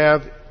we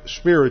have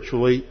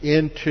spiritually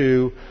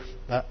into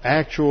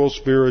actual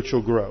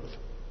spiritual growth.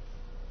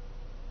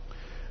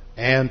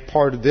 And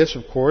part of this,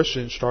 of course,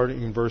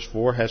 starting in verse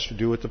 4, has to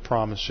do with the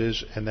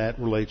promises, and that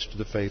relates to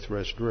the faith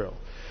rest drill.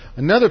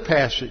 Another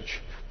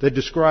passage that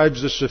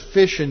describes the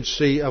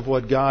sufficiency of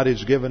what God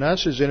has given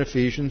us is in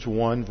Ephesians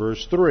 1,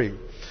 verse 3.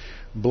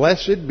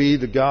 Blessed be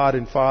the God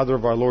and Father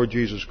of our Lord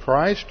Jesus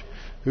Christ,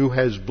 who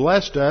has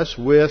blessed us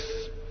with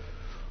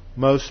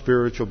most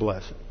spiritual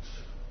blessings.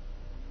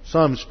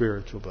 Some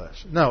spiritual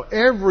blessing. No,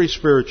 every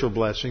spiritual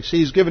blessing. See,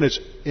 He's given us,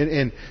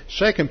 in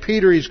 2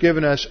 Peter, He's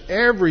given us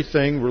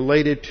everything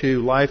related to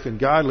life and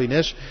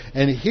godliness.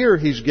 And here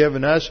He's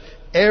given us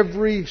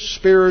every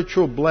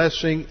spiritual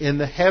blessing in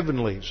the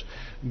heavenlies.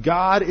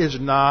 God is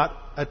not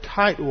a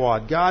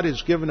tightwad. God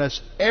has given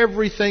us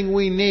everything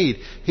we need.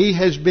 He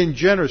has been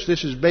generous.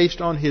 This is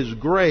based on His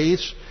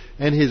grace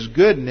and His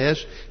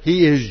goodness.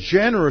 He is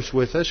generous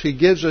with us. He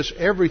gives us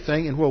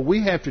everything. And what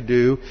we have to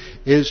do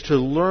is to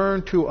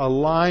learn to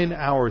align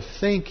our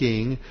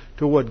thinking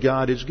to what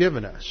God has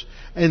given us.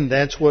 And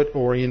that's what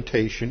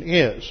orientation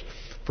is.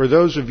 For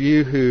those of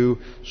you who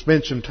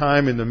spent some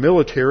time in the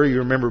military, you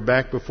remember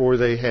back before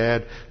they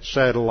had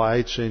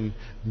satellites and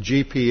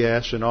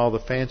GPS and all the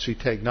fancy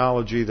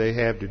technology they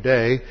have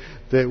today,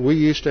 that we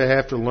used to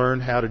have to learn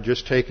how to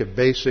just take a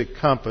basic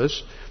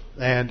compass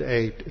and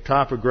a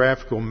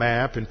topographical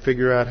map and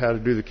figure out how to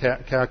do the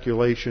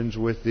calculations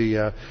with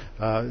the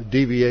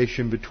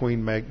deviation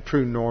between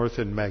true north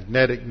and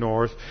magnetic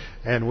north.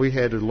 And we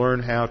had to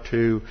learn how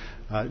to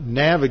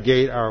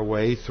navigate our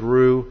way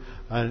through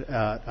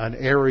an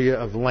area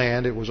of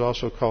land. It was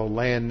also called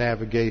land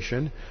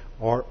navigation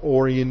or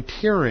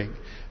orienteering.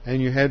 And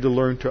you had to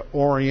learn to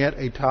orient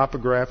a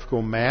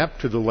topographical map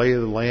to the lay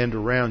of the land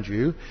around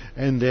you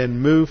and then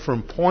move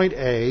from point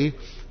A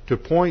to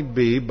point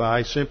B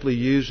by simply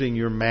using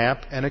your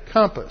map and a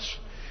compass.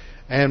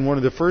 And one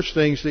of the first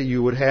things that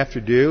you would have to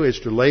do is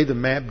to lay the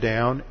map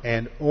down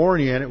and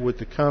orient it with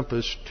the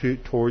compass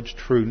towards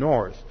true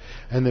north.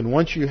 And then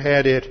once you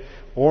had it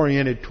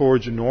oriented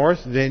towards the north,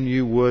 then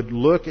you would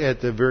look at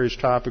the various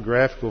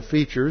topographical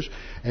features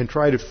and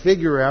try to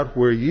figure out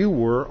where you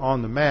were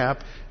on the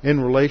map in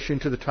relation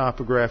to the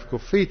topographical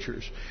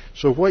features.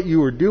 So what you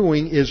were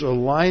doing is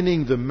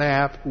aligning the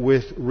map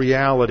with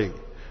reality.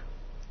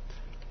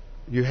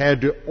 You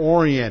had to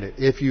orient it.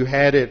 If you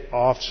had it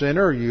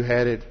off-center, you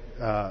had it,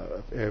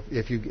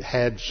 if you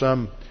had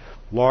some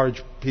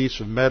large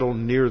piece of metal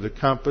near the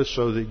compass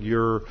so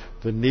that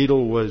the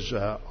needle was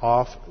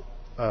off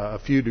a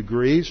few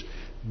degrees,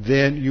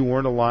 then you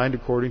weren't aligned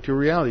according to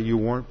reality. You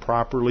weren't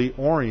properly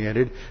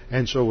oriented,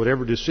 and so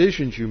whatever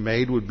decisions you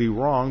made would be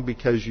wrong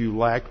because you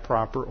lacked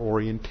proper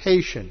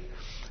orientation.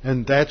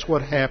 And that's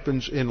what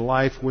happens in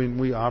life when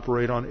we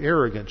operate on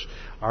arrogance.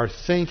 Our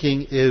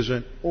thinking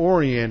isn't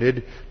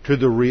oriented to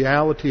the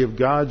reality of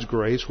God's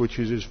grace, which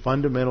is His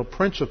fundamental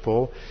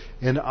principle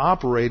in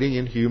operating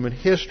in human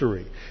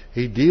history.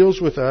 He deals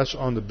with us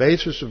on the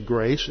basis of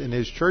grace, and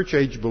as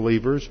church-age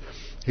believers,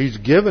 He's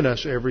given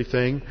us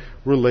everything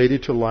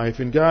related to life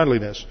and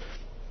godliness.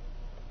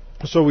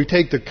 So we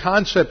take the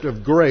concept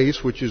of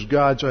grace, which is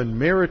God's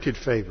unmerited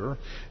favor,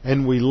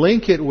 and we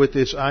link it with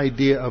this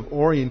idea of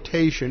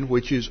orientation,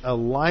 which is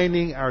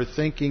aligning our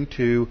thinking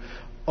to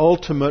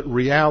ultimate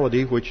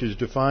reality, which is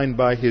defined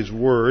by His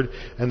Word,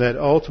 and that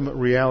ultimate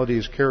reality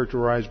is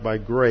characterized by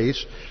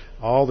grace,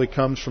 all that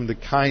comes from the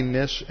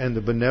kindness and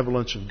the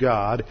benevolence of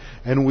God.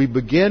 And we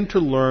begin to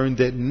learn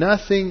that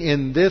nothing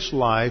in this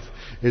life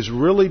is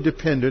really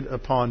dependent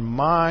upon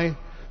my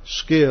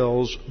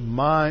skills,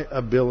 my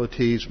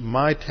abilities,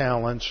 my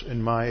talents,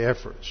 and my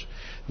efforts.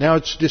 Now,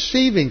 it's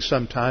deceiving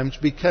sometimes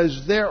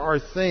because there are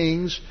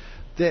things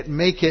that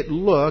make it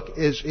look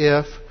as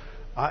if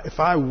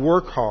I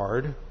work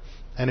hard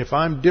and if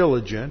I'm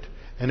diligent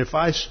and if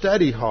I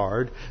study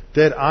hard,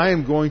 that I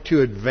am going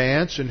to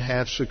advance and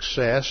have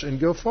success and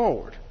go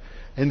forward.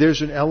 And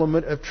there's an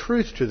element of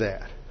truth to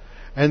that.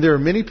 And there are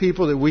many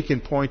people that we can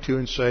point to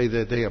and say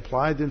that they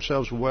applied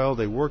themselves well,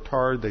 they worked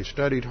hard, they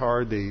studied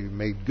hard, they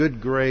made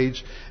good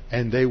grades,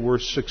 and they were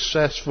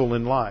successful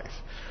in life.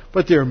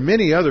 But there are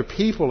many other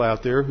people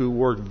out there who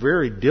work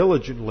very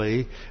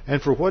diligently,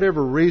 and for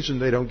whatever reason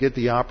they don't get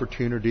the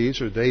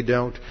opportunities, or they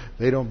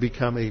don't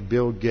become a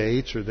Bill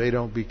Gates, or they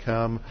don't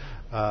become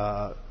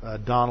a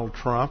Donald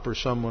Trump or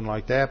someone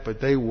like that, but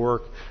they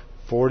work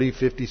 40,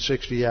 50,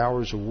 60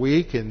 hours a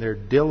week, and they're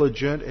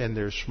diligent and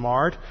they're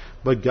smart,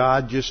 but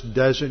God just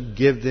doesn't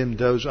give them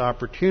those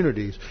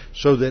opportunities.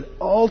 So that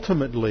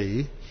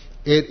ultimately,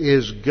 it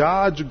is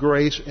God's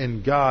grace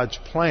and God's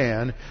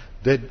plan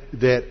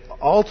that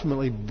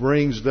ultimately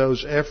brings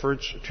those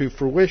efforts to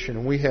fruition.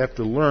 And we have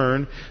to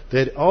learn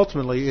that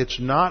ultimately it's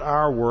not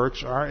our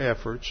works, our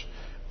efforts,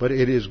 but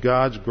it is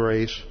God's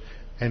grace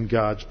and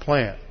God's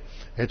plan.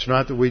 It's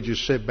not that we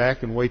just sit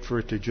back and wait for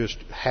it to just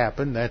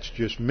happen. That's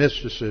just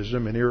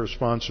mysticism and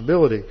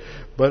irresponsibility.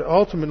 But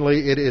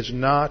ultimately, it is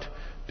not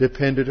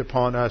dependent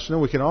upon us. And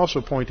then we can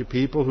also point to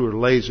people who are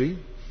lazy,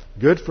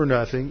 good for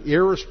nothing,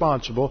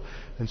 irresponsible,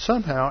 and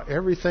somehow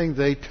everything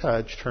they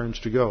touch turns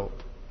to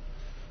gold.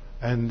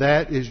 And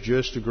that is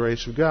just the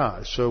grace of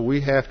God. So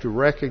we have to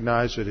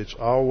recognize that it's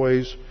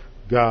always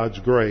God's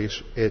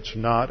grace. It's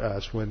not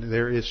us. When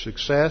there is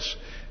success,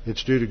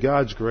 it's due to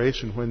God's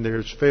grace, and when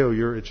there's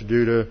failure, it's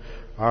due to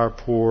our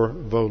poor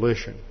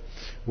volition.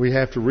 We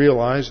have to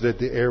realize that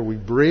the air we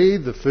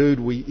breathe, the food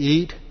we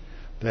eat,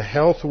 the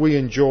health we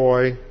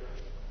enjoy,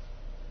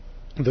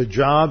 the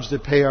jobs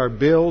that pay our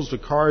bills, the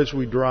cars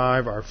we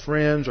drive, our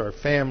friends, our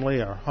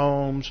family, our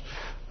homes,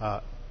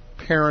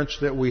 parents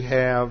that we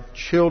have,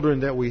 children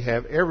that we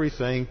have,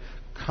 everything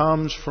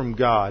comes from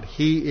God.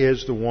 He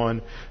is the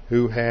one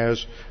who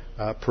has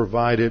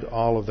provided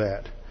all of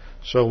that.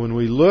 So when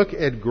we look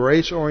at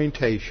grace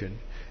orientation,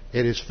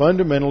 it is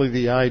fundamentally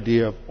the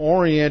idea of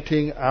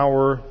orienting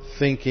our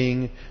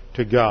thinking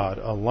to God,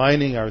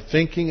 aligning our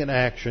thinking and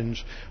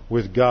actions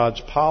with God's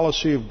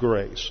policy of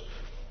grace.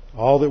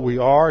 All that we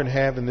are and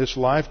have in this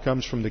life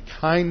comes from the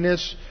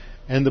kindness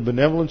and the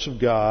benevolence of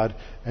God,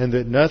 and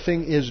that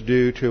nothing is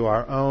due to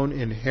our own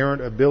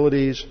inherent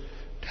abilities,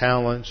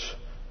 talents,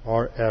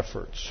 or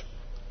efforts.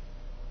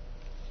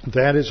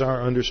 That is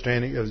our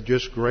understanding of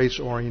just grace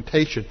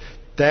orientation.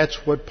 That's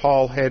what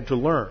Paul had to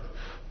learn,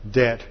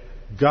 that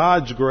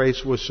God's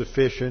grace was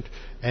sufficient,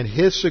 and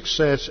his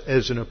success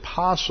as an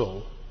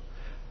apostle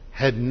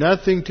had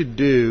nothing to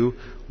do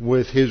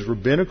with his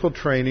rabbinical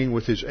training,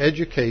 with his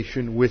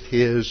education, with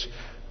his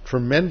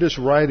tremendous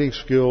writing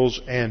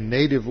skills and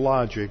native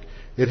logic.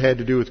 It had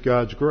to do with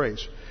God's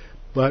grace.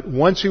 But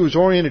once he was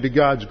oriented to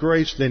God's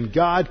grace, then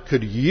God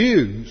could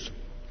use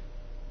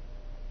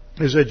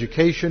his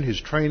education,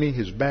 his training,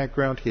 his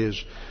background,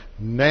 his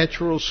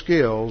natural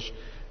skills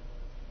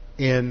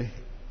in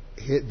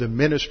the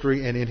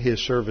ministry and in his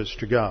service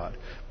to God.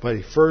 But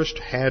he first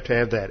had to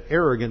have that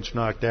arrogance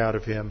knocked out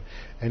of him,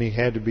 and he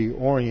had to be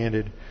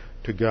oriented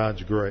to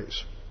God's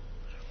grace.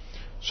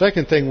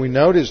 Second thing we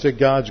note is that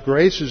God's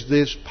grace is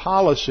this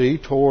policy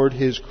toward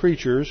his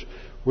creatures,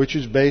 which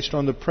is based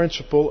on the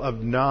principle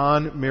of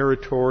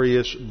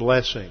non-meritorious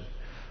blessing.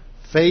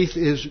 Faith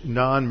is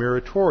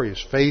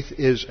non-meritorious. Faith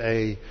is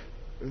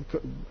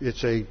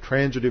it's a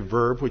transitive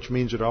verb, which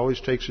means it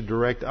always takes a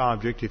direct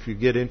object. If you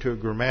get into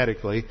it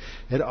grammatically,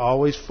 it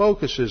always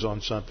focuses on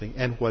something.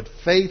 And what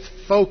faith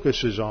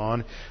focuses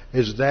on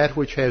is that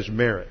which has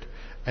merit.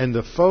 And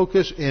the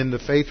focus in the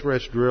Faith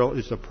Rest drill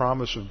is the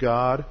promise of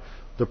God,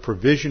 the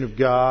provision of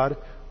God,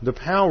 the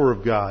power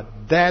of God.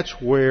 That's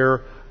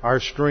where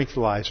our strength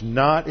lies,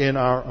 not in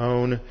our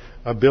own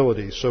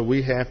abilities. So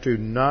we have to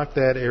knock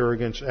that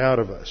arrogance out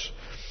of us.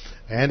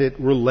 And it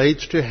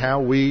relates to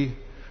how we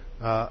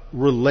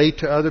relate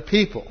to other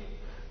people.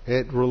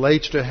 It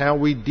relates to how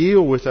we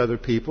deal with other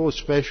people,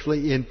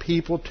 especially in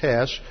people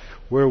tests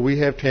where we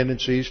have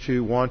tendencies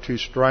to want to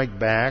strike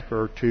back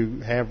or to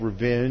have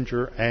revenge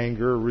or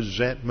anger or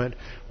resentment,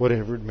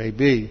 whatever it may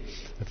be.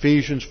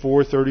 Ephesians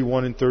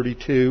 4:31 and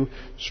 32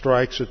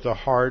 strikes at the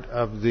heart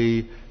of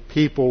the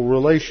people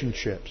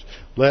relationships.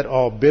 Let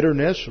all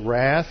bitterness,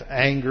 wrath,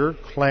 anger,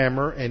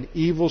 clamor, and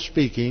evil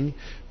speaking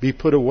be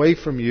put away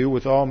from you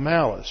with all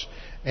malice.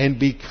 And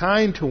be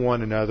kind to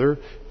one another,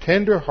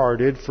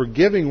 tender-hearted,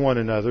 forgiving one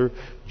another,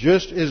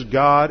 just as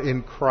God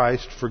in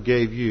Christ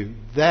forgave you.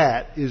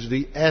 That is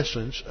the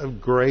essence of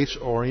grace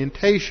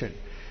orientation.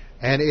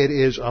 And it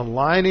is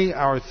aligning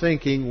our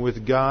thinking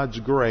with God's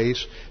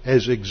grace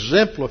as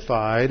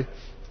exemplified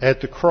at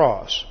the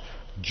cross,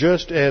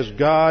 just as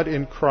God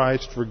in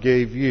Christ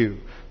forgave you.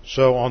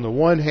 So on the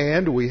one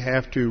hand, we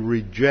have to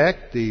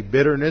reject the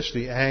bitterness,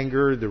 the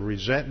anger, the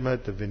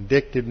resentment, the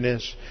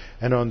vindictiveness,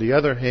 and on the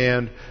other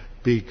hand,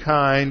 be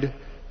kind,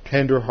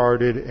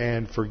 tender-hearted,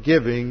 and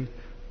forgiving,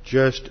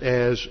 just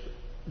as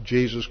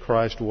Jesus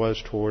Christ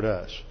was toward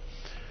us.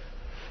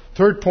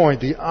 Third point,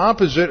 the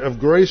opposite of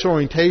grace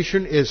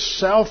orientation is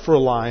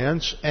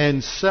self-reliance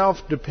and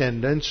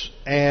self-dependence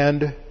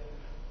and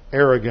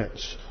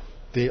arrogance.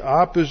 The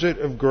opposite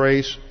of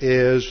grace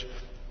is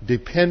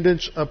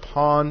dependence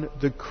upon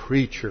the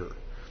creature.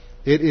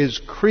 It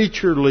is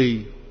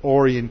creaturely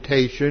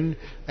orientation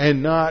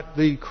and not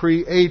the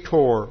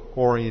creator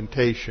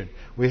orientation.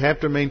 We have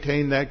to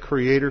maintain that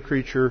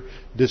creator-creature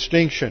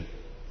distinction.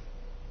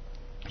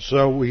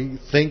 So we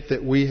think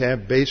that we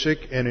have basic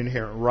and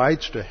inherent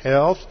rights to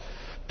health,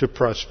 to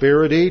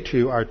prosperity,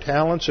 to our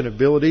talents and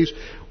abilities.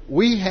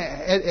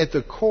 At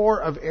the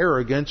core of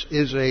arrogance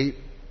is a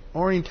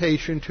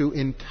orientation to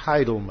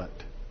entitlement.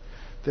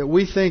 That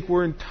we think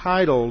we're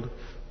entitled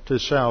to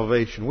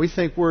salvation. We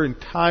think we're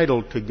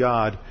entitled to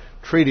God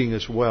treating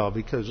us well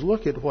because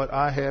look at what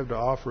I have to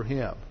offer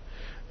Him.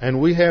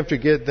 And we have to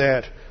get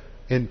that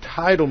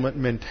entitlement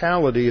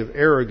mentality of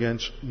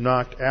arrogance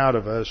knocked out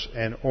of us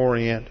and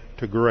orient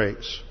to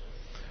grace.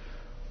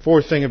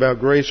 Fourth thing about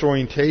grace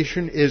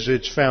orientation is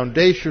it's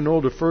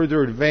foundational to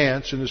further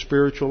advance in the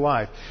spiritual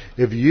life.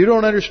 If you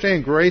don't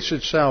understand grace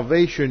at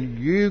salvation,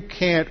 you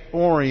can't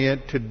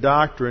orient to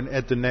doctrine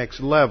at the next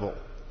level.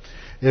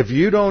 If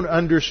you don't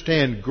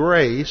understand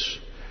grace,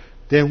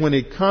 then when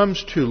it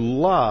comes to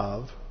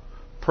love,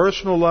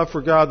 personal love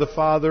for God the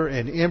Father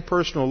and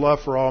impersonal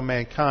love for all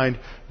mankind,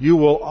 you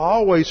will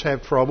always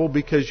have trouble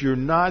because you're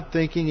not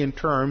thinking in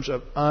terms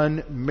of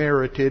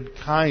unmerited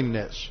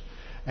kindness.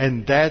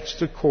 And that's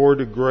the core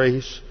to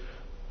grace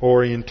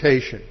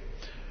orientation.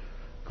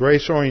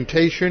 Grace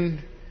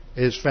orientation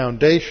is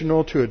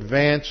foundational to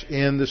advance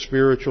in the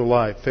spiritual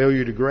life.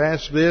 Failure to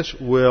grasp this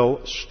will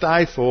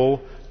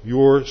stifle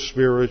your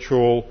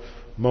spiritual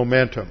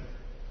momentum.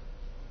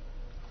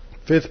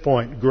 Fifth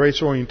point,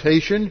 grace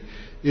orientation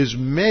is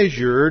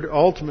measured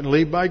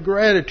ultimately by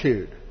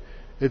gratitude.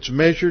 It's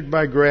measured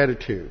by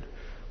gratitude.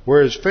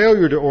 Whereas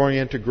failure to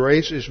orient to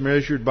grace is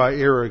measured by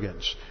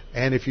arrogance.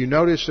 And if you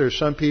notice, there's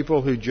some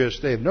people who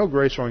they have no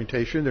grace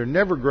orientation. They're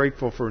never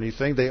grateful for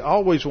anything. They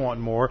always want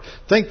more,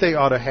 think they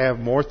ought to have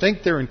more, think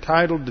they're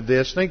entitled to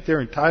this, think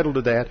they're entitled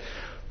to that.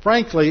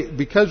 Frankly,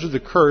 because of the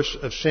curse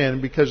of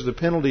sin, because of the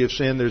penalty of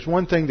sin, there's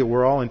one thing that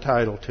we're all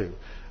entitled to.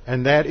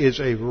 And that is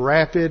a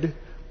rapid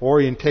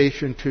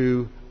orientation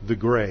to the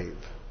grave.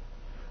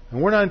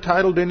 And we're not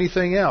entitled to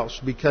anything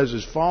else because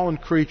as fallen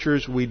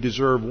creatures we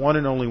deserve one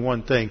and only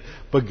one thing.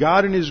 But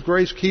God in His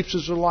grace keeps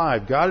us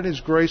alive. God in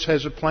His grace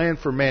has a plan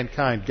for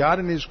mankind. God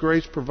in His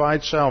grace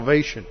provides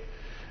salvation.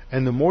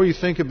 And the more you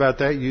think about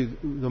that,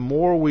 the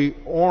more we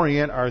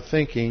orient our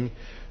thinking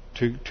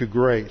to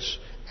grace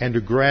and to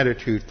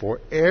gratitude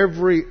for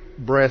every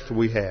breath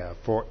we have,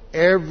 for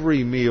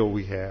every meal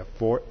we have,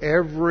 for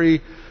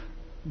every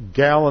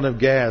gallon of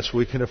gas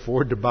we can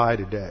afford to buy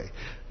today.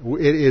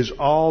 It is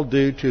all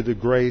due to the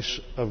grace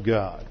of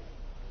God.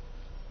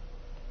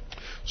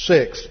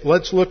 Sixth,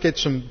 let's look at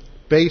some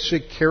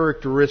basic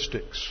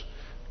characteristics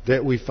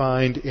that we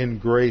find in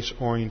grace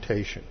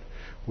orientation.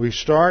 We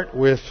start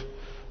with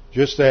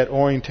just that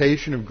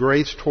orientation of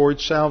grace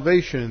towards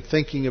salvation and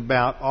thinking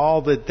about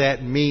all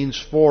that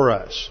means for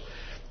us.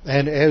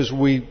 And as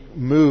we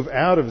move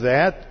out of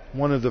that,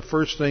 one of the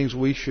first things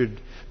we should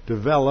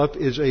develop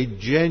is a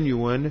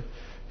genuine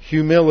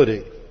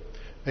humility.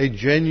 A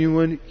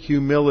genuine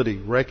humility,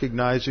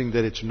 recognizing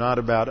that it's not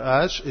about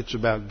us, it's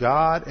about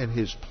God and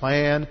His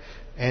plan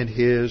and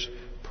His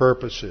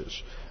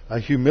purposes.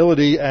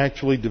 Humility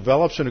actually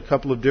develops in a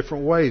couple of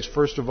different ways.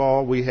 First of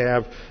all, we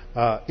have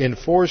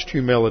enforced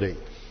humility.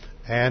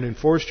 And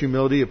enforced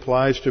humility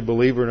applies to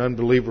believer and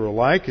unbeliever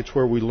alike. It's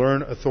where we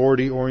learn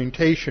authority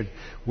orientation.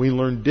 We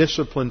learn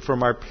discipline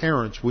from our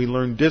parents. We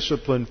learn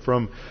discipline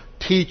from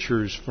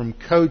teachers, from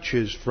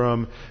coaches,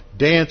 from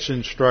dance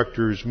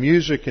instructors,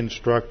 music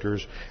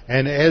instructors.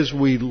 And as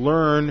we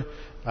learn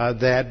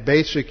that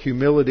basic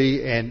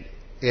humility, and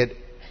it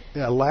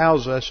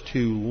allows us to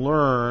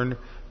learn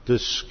the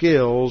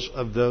skills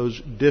of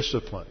those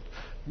disciplines.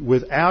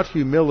 Without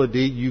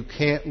humility, you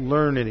can't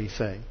learn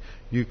anything.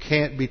 You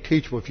can't be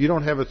teachable. If you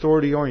don't have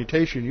authority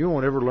orientation, you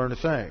won't ever learn a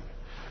thing.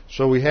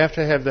 So we have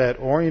to have that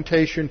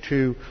orientation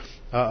to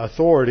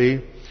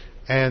authority,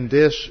 and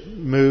this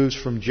moves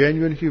from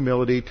genuine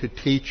humility to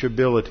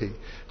teachability.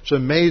 It's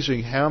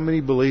amazing how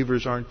many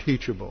believers aren't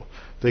teachable.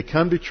 They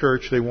come to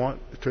church,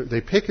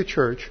 they pick a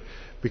church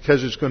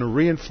because it's going to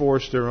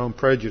reinforce their own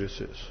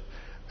prejudices.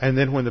 And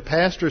then when the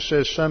pastor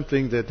says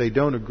something that they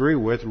don't agree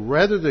with,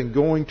 rather than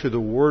going to the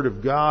Word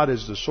of God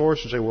as the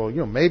source and say, well,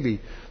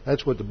 maybe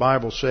that's what the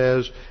Bible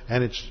says,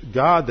 and it's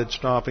God that's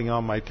stomping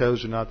on my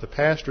toes and not the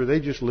pastor, they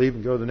just leave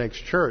and go to the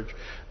next church.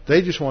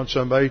 They just want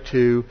somebody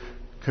to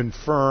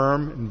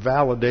confirm and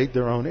validate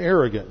their own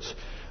arrogance.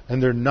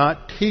 And they're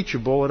not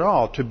teachable at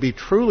all. To be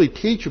truly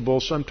teachable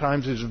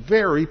sometimes is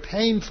very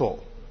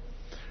painful,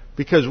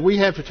 because we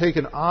have to take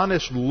an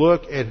honest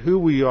look at who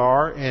we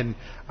are in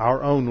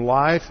our own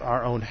life,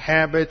 our own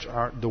habits,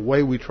 the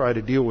way we try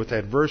to deal with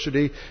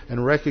adversity,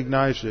 and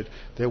recognize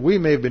that we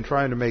may have been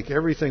trying to make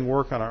everything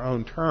work on our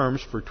own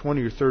terms for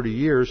 20 or 30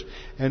 years,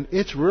 and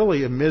it's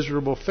really a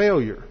miserable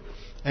failure.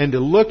 And to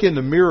look in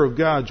the mirror of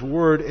God's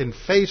Word and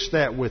face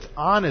that with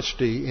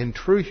honesty and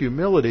true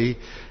humility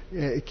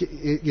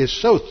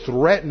is so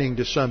threatening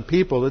to some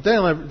people that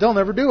they'll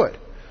never do it.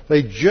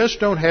 They just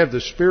don't have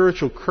the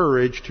spiritual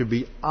courage to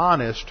be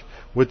honest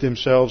with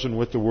themselves and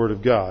with the Word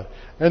of God.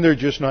 And they're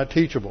just not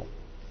teachable.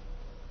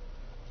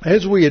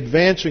 As we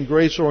advance in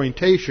grace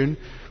orientation,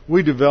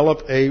 we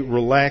develop a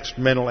relaxed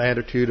mental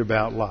attitude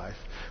about life.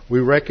 We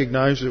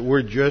recognize that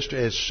we're just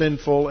as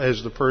sinful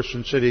as the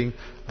person sitting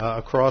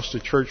across the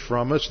church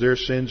from us. Their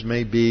sins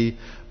may be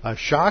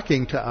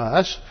shocking to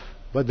us,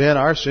 but then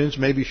our sins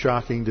may be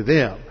shocking to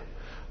them.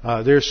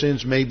 Their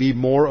sins may be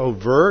more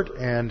overt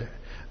and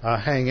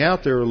hang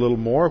out there a little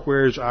more,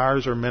 whereas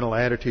ours are mental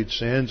attitude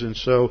sins, and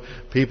so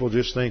people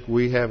just think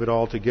we have it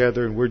all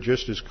together and we're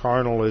just as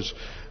carnal as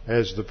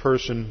the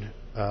person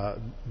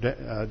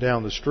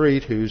down the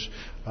street who's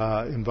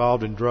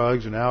involved in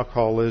drugs and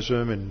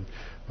alcoholism and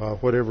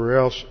whatever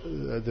else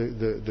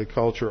the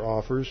culture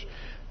offers.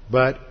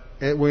 But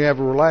we have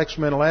a relaxed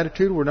mental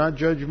attitude, we're not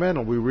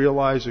judgmental. We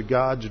realize that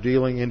God's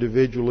dealing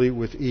individually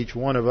with each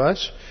one of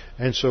us,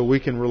 and so we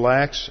can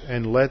relax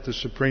and let the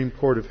Supreme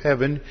Court of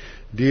Heaven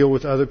deal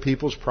with other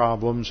people's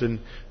problems in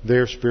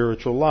their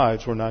spiritual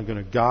lives. We're not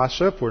going to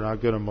gossip, we're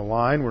not going to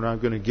malign, we're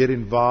not going to get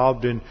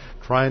involved in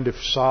trying to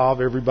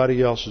solve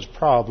everybody else's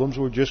problems.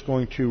 We're just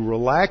going to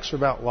relax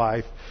about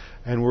life,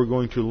 and we're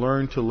going to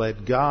learn to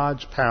let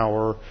God's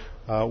power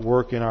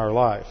work in our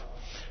life.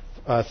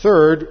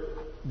 Third,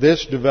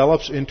 this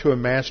develops into a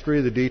mastery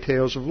of the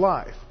details of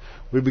life.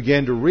 We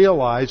begin to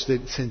realize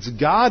that since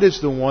God is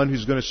the one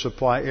who's going to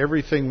supply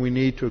everything we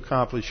need to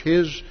accomplish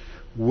His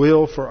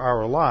will for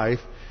our life,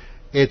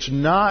 it's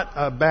not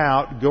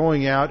about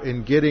going out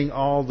and getting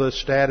all the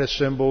status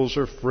symbols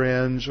or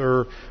friends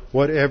or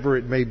whatever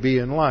it may be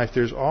in life.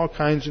 There's all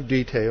kinds of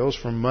details,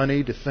 from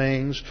money to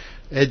things,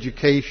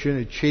 education,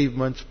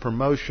 achievements,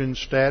 promotions,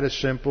 status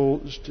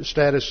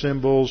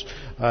symbols,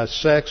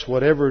 sex,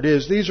 whatever it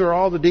is. These are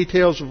all the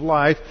details of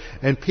life,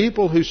 and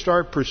people who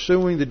start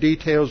pursuing the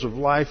details of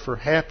life for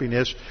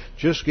happiness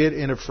just get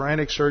in a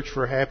frantic search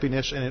for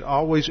happiness, and it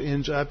always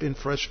ends up in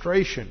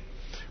frustration.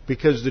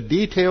 Because the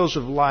details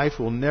of life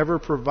will never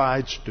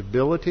provide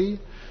stability.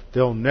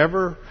 They'll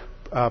never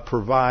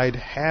provide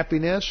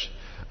happiness.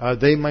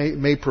 They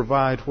may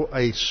provide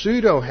a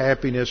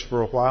pseudo-happiness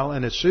for a while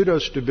and a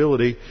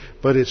pseudo-stability,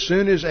 but as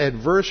soon as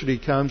adversity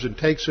comes and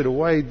takes it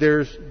away,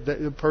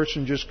 the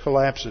person just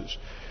collapses.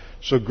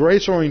 So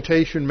grace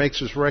orientation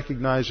makes us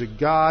recognize that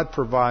God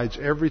provides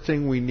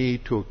everything we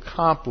need to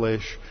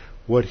accomplish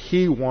what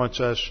He wants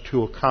us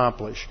to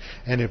accomplish.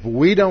 And if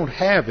we don't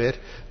have it,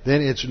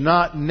 then it's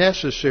not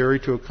necessary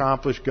to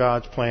accomplish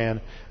God's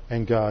plan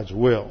and God's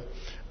will.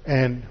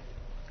 And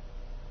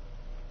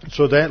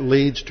so that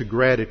leads to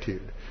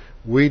gratitude.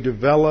 We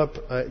develop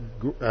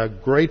a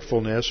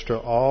gratefulness to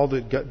all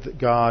that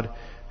God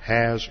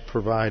has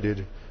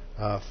provided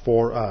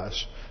for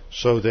us,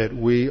 so that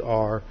we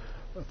are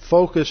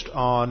focused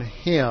on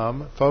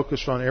Him,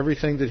 focused on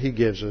everything that He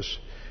gives us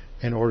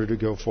in order to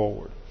go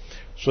forward.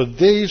 So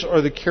these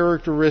are the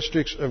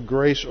characteristics of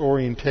grace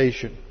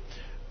orientation,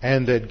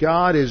 and that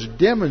God is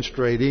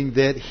demonstrating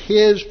that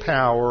His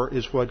power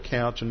is what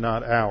counts and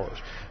not ours.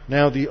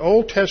 Now, the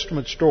Old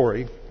Testament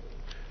story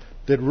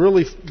that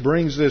really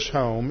brings this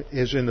home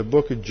is in the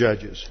book of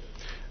Judges.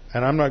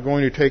 And I'm not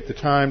going to take the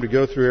time to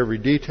go through every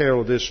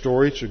detail of this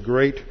story. It's a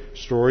great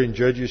story in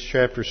Judges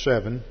chapter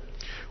 7,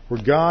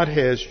 where God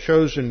has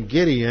chosen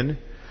Gideon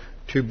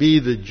to be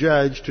the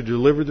judge to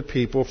deliver the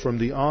people from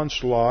the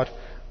onslaught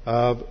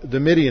of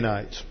the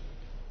Midianites.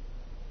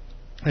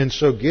 And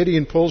so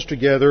Gideon pulls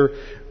together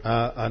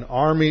an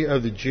army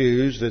of the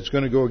Jews that's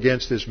going to go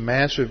against this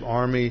massive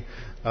army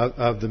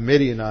of the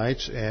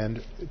Midianites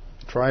and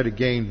try to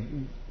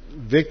gain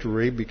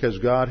victory, because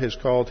God has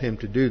called him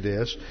to do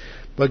this.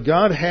 But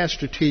God has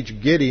to teach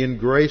Gideon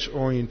grace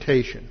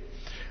orientation.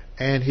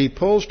 And he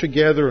pulls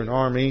together an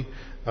army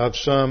of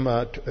some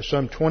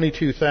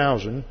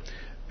 22,000.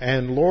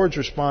 And Lord's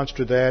response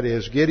to that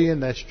is, Gideon,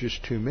 that's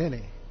just too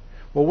many.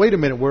 Well, wait a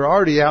minute. We're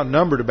already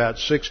outnumbered about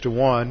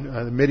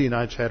 6-1. The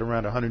Midianites had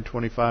around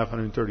 125,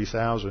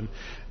 130,000.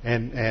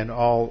 And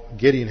all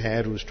Gideon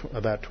had was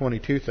about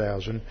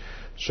 22,000.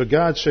 So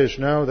God says,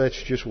 no,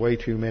 that's just way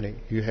too many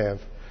you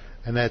have.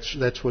 And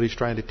that's what He's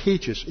trying to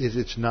teach us, is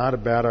it's not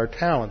about our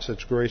talents.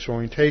 That's grace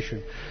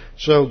orientation.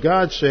 So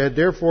God said,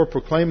 therefore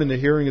proclaim in the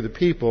hearing of the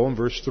people, in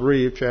verse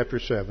 3 of chapter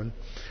 7,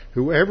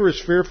 whoever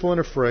is fearful and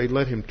afraid,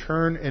 let him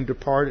turn and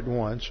depart at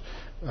once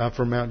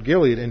from Mount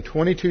Gilead. And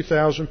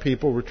 22,000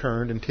 people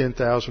returned, and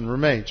 10,000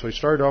 remained. So he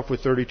started off with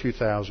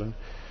 32,000,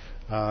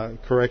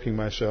 correcting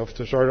myself.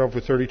 So started off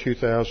with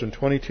 32,000,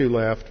 22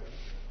 left,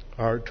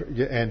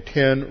 and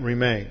 10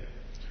 remained.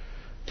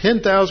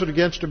 10,000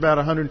 against about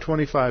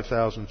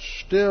 125,000.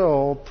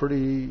 Still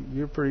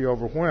you're pretty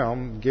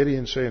overwhelmed.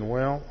 Gideon saying,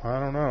 well, I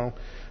don't know.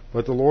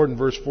 But the Lord in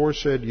verse 4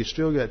 said, you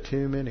still got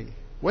too many.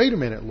 Wait a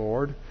minute,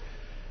 Lord.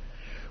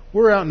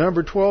 We're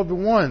outnumbered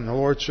 12-1. The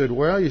Lord said,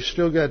 well, you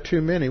still got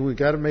too many. We've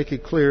got to make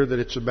it clear that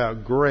it's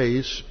about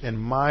grace and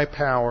my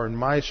power and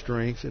my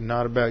strength, and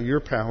not about your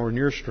power and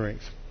your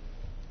strength.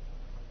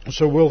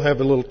 So we'll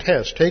have a little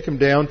test. Take them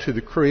down to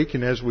the creek,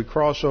 and as we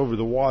cross over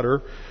the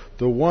water,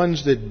 the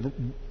ones that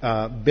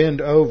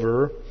bend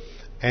over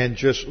and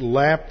just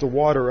lap the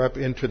water up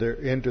into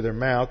their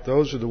mouth,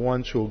 those are the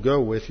ones who will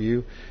go with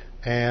you.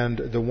 And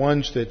the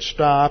ones that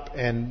stop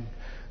and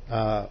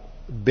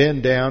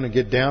bend down and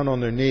get down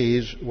on their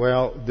knees,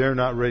 well, they're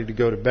not ready to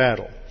go to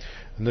battle.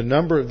 And the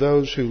number of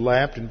those who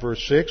lapped in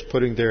verse 6,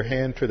 putting their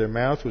hand to their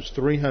mouth, was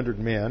 300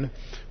 men.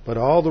 But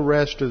all the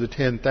rest of the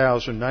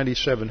 10,000,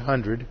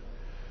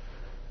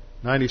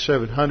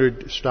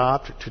 9,700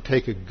 stopped to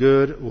take a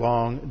good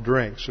long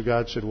drink. So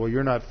God said, well,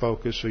 you're not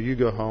focused, so you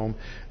go home.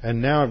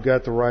 And now I've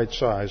got the right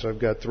size. I've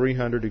got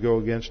 300 to go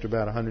against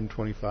about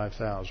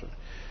 125,000.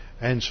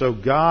 And so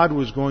God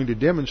was going to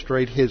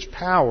demonstrate His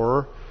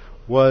power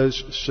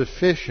was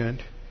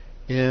sufficient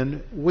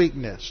in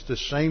weakness. The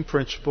same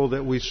principle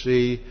that we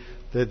see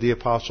that the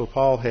Apostle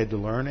Paul had to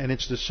learn, and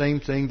it's the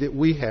same thing that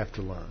we have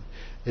to learn.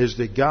 is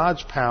that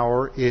God's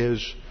power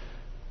is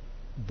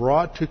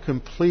brought to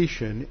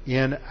completion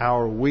in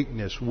our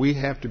weakness. We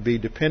have to be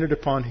dependent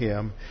upon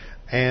Him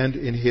and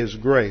in His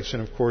grace.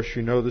 And of course,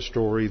 you know the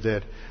story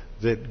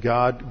that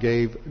God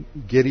gave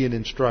Gideon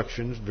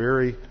instructions,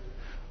 very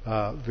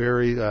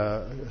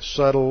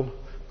subtle,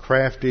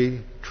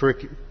 crafty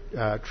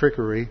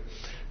trickery.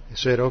 He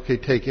said, "Okay,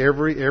 take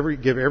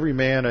give every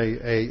man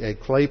a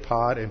clay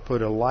pot and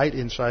put a light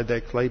inside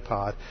that clay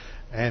pot.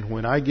 And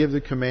when I give the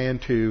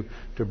command to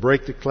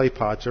break the clay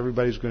pots,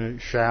 everybody's going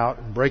to shout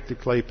and break the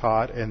clay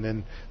pot, and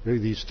then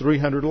these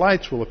 300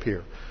 lights will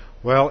appear."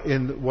 Well,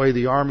 in the way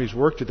the armies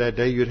worked at that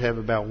day, you'd have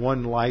about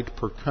one light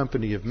per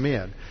company of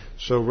men.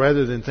 So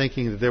rather than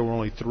thinking that there were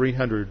only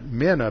 300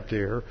 men up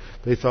there,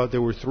 they thought there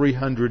were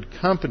 300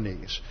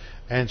 companies.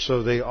 And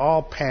so they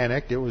all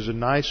panicked. It was a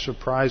nice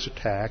surprise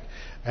attack.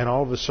 And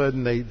all of a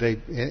sudden, they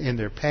in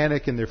their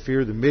panic and their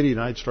fear, the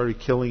Midianites started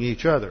killing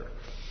each other.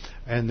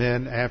 And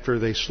then after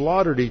they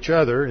slaughtered each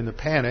other in the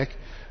panic,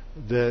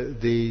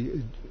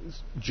 the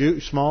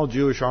small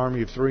Jewish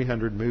army of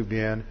 300 moved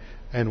in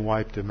and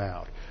wiped them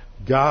out.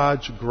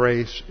 God's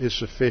grace is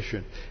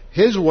sufficient.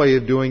 His way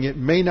of doing it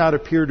may not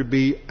appear to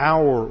be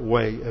our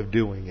way of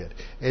doing it.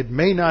 It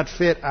may not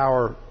fit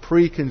our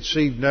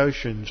preconceived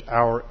notions,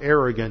 our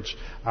arrogance,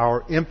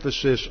 our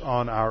emphasis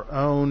on our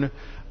own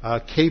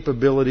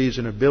capabilities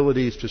and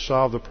abilities to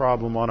solve the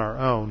problem on our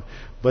own.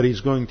 But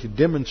He's going to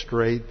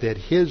demonstrate that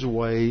His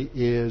way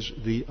is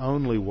the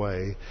only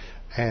way,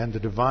 and the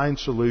divine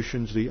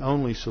solution's the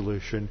only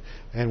solution,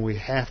 and we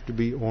have to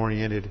be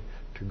oriented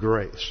to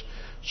grace.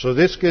 So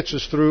this gets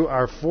us through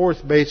our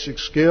fourth basic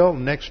skill.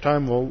 Next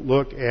time we'll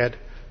look at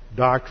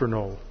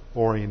doctrinal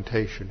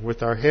orientation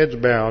with our heads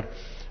bowed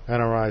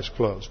and our eyes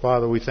closed.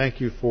 Father, we thank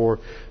You for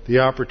the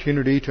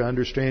opportunity to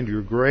understand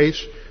Your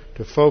grace,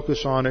 to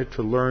focus on it,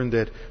 to learn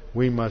that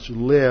we must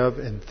live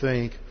and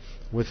think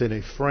within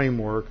a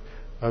framework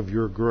of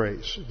Your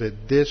grace,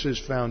 that this is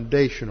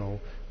foundational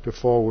to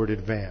forward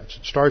advance.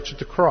 It starts at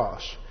the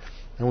cross.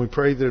 And we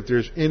pray that if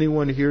there's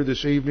anyone here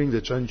this evening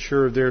that's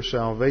unsure of their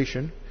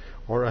salvation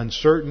or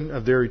uncertain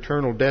of their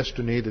eternal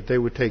destiny, that they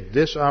would take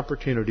this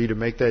opportunity to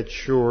make that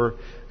sure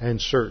and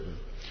certain.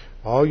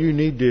 All you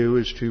need to do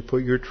is to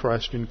put your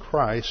trust in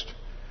Christ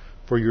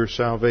for your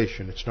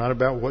salvation. It's not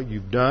about what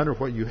you've done or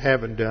what you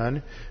haven't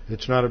done.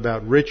 It's not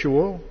about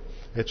ritual.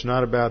 It's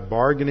not about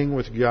bargaining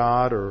with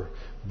God or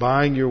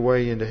buying your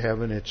way into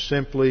heaven. It's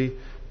simply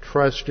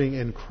trusting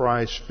in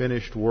Christ's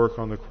finished work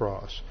on the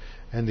cross.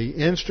 And the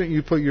instant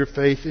you put your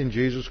faith in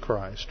Jesus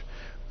Christ,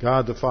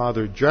 God the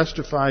Father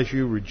justifies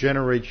you,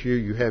 regenerates you.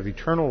 You have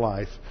eternal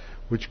life,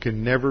 which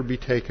can never be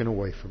taken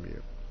away from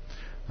you.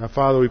 Now,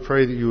 Father, we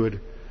pray that You would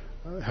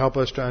help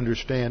us to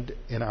understand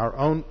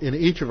in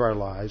each of our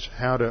lives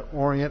how to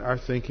orient our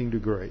thinking to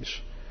grace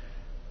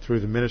through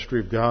the ministry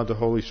of God the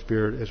Holy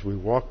Spirit as we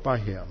walk by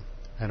Him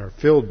and are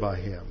filled by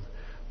Him.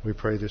 We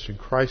pray this in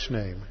Christ's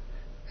name.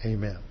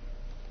 Amen.